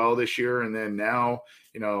pretty well this year, and then now,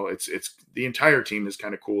 it's the entire team has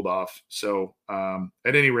kind of cooled off. So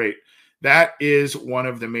at any rate, that is one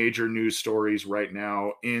of the major news stories right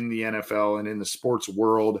now in the NFL and in the sports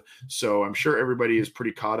world. So I'm sure everybody is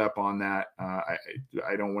pretty caught up on that.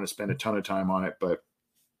 I don't want to spend a ton of time on it, but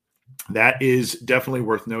that is definitely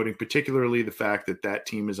worth noting, particularly the fact that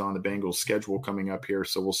team is on the Bengals schedule coming up here.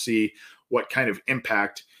 So we'll see what kind of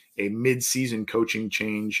impact a mid-season coaching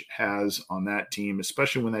change has on that team,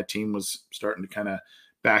 especially when that team was starting to kind of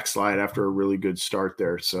backslide after a really good start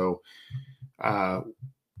there. So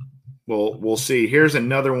we'll see. Here's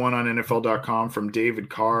another one on NFL.com from David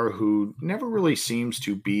Carr, who never really seems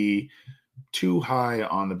to be too high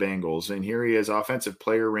on the Bengals. And here he is, offensive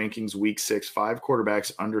player rankings, week 6, 5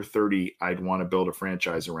 quarterbacks under 30 I'd want to build a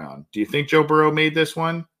franchise around. Do you think Joe Burrow made this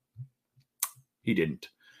one? He didn't.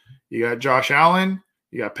 You got Josh Allen,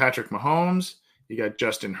 you got Patrick Mahomes, you got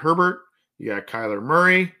Justin Herbert, you got Kyler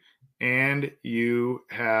Murray, and you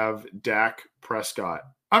have Dak Prescott.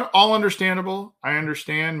 All understandable. I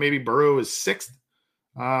understand maybe Burrow is 6th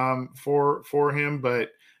for him, but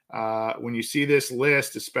when you see this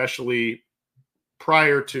list, especially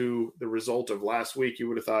prior to the result of last week, you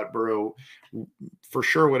would have thought Burrow for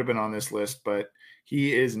sure would have been on this list, but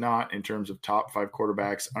he is not in terms of top 5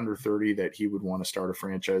 quarterbacks under 30 that he would want to start a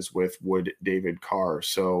franchise with, would David Carr.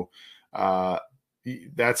 So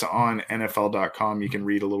that's on NFL.com. You can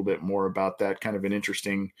read a little bit more about that. Kind of an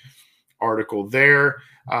interesting article there.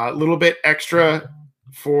 A little bit extra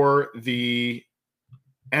for the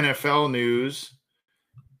NFL news.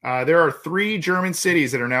 There are 3 German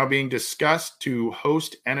cities that are now being discussed to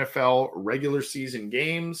host NFL regular season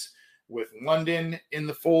games, with London in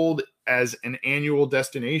the fold as an annual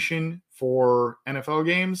destination for NFL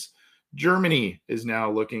games. Germany is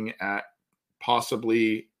now looking at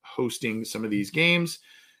possibly hosting some of these games.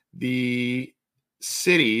 The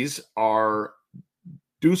cities are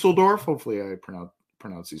Dusseldorf, hopefully I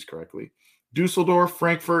pronounce these correctly. Dusseldorf,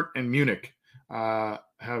 Frankfurt, and Munich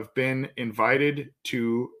have been invited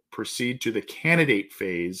to proceed to the candidate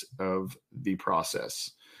phase of the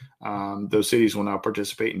process. Those cities will now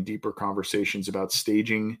participate in deeper conversations about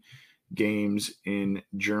staging games in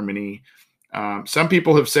Germany. Some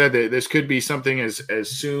people have said that this could be something as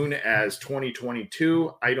soon as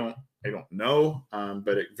 2022. I don't know,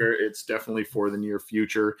 but it's definitely for the near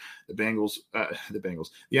future. The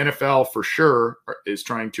NFL for sure is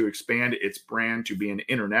trying to expand its brand to be an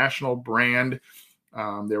international brand.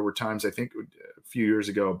 There were times, I think a few years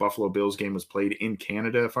ago, a Buffalo Bills game was played in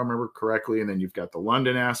Canada, if I remember correctly. And then you've got the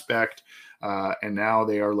London aspect. And now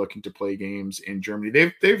they are looking to play games in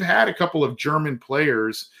Germany. They've had a couple of German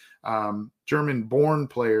players, German-born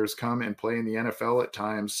players come and play in the NFL at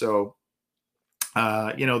times. So,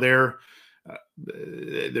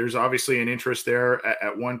 there's obviously an interest there.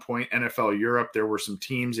 At one point, NFL Europe, there were some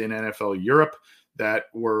teams in NFL Europe that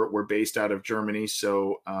were based out of Germany.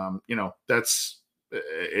 So,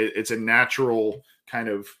 it's a natural kind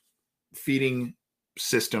of feeding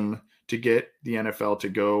system to get the NFL to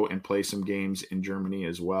go and play some games in Germany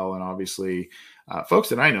as well. And obviously, folks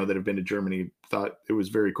that I know that have been to Germany thought it was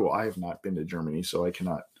very cool. I have not been to Germany, so I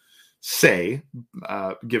cannot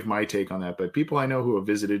give my take on that. But people I know who have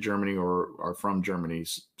visited Germany or are from Germany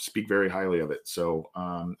speak very highly of it. So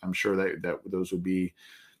I'm sure that those would be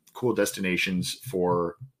cool destinations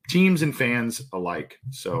for teams and fans alike.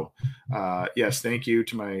 So yes, thank you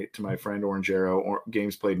to my friend Orange Arrow. Or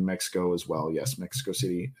games played in Mexico as well. Yes, Mexico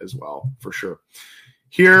City as well, for sure.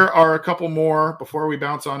 Here are a couple more before we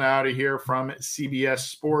bounce on out of here from CBS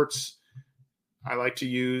Sports. I like to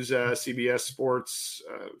use CBS Sports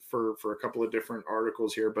for a couple of different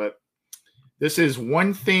articles here, but this is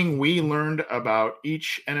one thing we learned about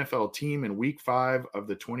each NFL team in Week 5 of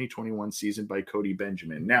the 2021 season by Cody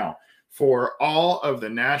Benjamin. Now, for all of the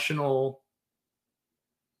national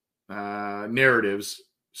narratives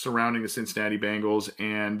surrounding the Cincinnati Bengals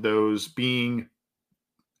and those being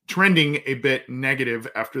trending a bit negative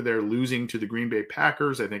after their losing to the Green Bay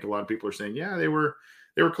Packers, I think a lot of people are saying, yeah, they were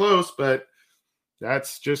close, but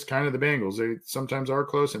that's just kind of the Bengals. They sometimes are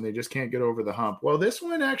close and they just can't get over the hump. Well, this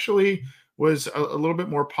one actually was a little bit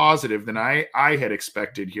more positive than I had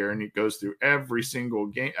expected here. And it goes through every single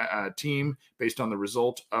game team based on the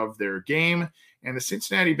result of their game. And the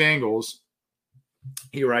Cincinnati Bengals,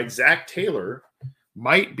 he writes, Zach Taylor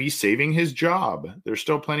might be saving his job. There's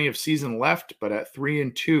still plenty of season left, but at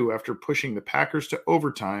 3-2 after pushing the Packers to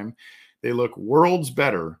overtime, they look worlds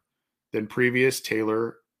better than previous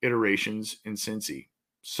Taylor iterations in Cincy.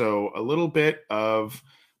 So a little bit of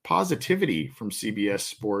positivity from CBS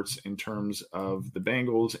Sports in terms of the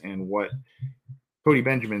Bengals and what Cody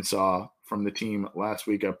Benjamin saw from the team last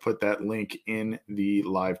week. I put that link in the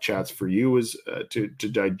live chats for you as to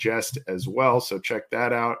digest as well. So check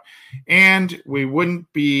that out. And it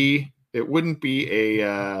wouldn't be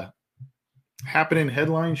a happening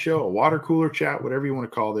headline show, a water cooler chat, whatever you want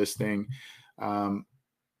to call this thing,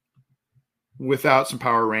 without some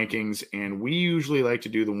power rankings. And we usually like to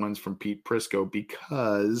do the ones from Pete Prisco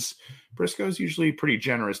because Prisco is usually pretty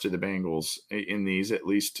generous to the Bengals in these, at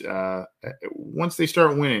least once they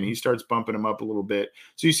start winning, he starts bumping them up a little bit.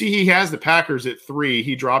 So you see, he has the Packers at 3.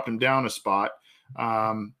 He dropped them down a spot.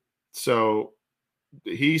 So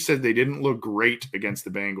he said they didn't look great against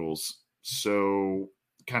the Bengals. So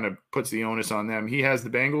kind of puts the onus on them. He has the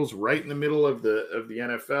Bengals right in the middle of the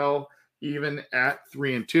NFL, even at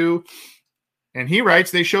 3-2. And he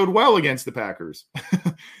writes, they showed well against the Packers.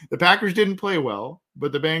 The Packers didn't play well,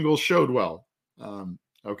 but the Bengals showed well.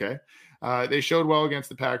 Okay. They showed well against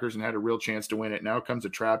the Packers and had a real chance to win it. Now comes a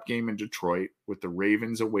trap game in Detroit with the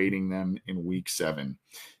Ravens awaiting them in Week 7.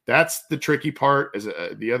 That's the tricky part, as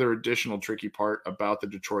the other additional tricky part about the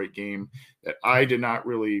Detroit game that I did not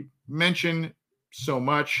really mention so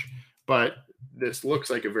much, but this looks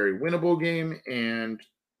like a very winnable game, and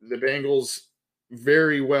the Bengals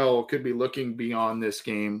very well could be looking beyond this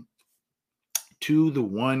game to the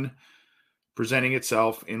one presenting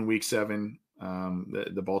itself in Week 7,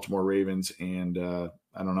 the Baltimore Ravens. And I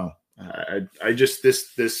don't know. I just the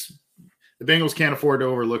Bengals can't afford to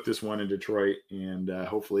overlook this one in Detroit, and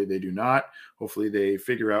hopefully they do not. Hopefully they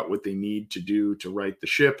figure out what they need to do to right the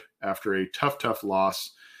ship after a tough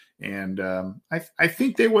loss. And I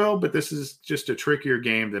think they will, but this is just a trickier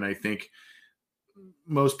game than I think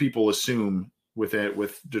most people assume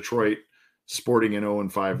with Detroit sporting an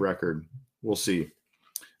 0-5 record. We'll see.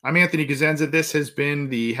 I'm Anthony Cosenza. This has been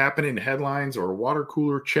the Happening Headlines or Water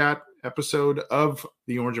Cooler Chat episode of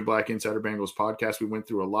the Orange and Black Insider Bengals podcast. We went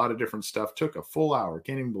through a lot of different stuff. Took a full hour.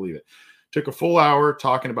 Can't even believe it. Took a full hour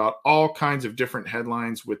talking about all kinds of different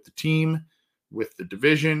headlines with the team, with the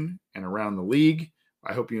division, and around the league.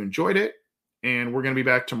 I hope you enjoyed it. And we're going to be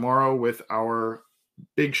back tomorrow with our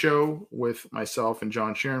big show with myself and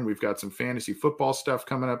John Sheeran. We've got some fantasy football stuff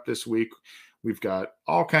coming up this week. We've got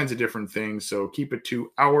all kinds of different things. So keep it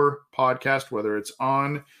to our podcast, whether it's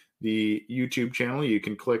on the YouTube channel. You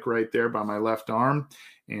can click right there by my left arm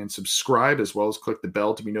and subscribe, as well as click the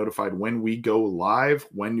bell to be notified when we go live,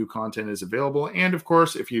 when new content is available. And of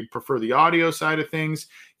course, if you prefer the audio side of things,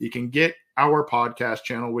 you can get our podcast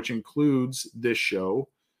channel, which includes this show,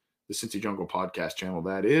 the Cincy Jungle podcast channel.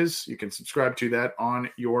 That is, you can subscribe to that on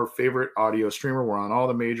your favorite audio streamer. We're on all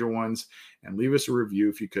the major ones, and leave us a review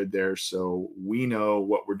if you could there, so we know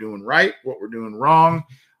what we're doing right, what we're doing wrong,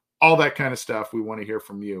 all that kind of stuff. We want to hear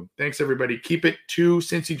from you. Thanks, everybody. Keep it to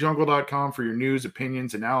cincyjungle.com for your news,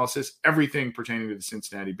 opinions, analysis, everything pertaining to the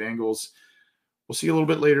Cincinnati Bengals. We'll see you a little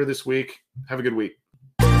bit later this week. Have a good week.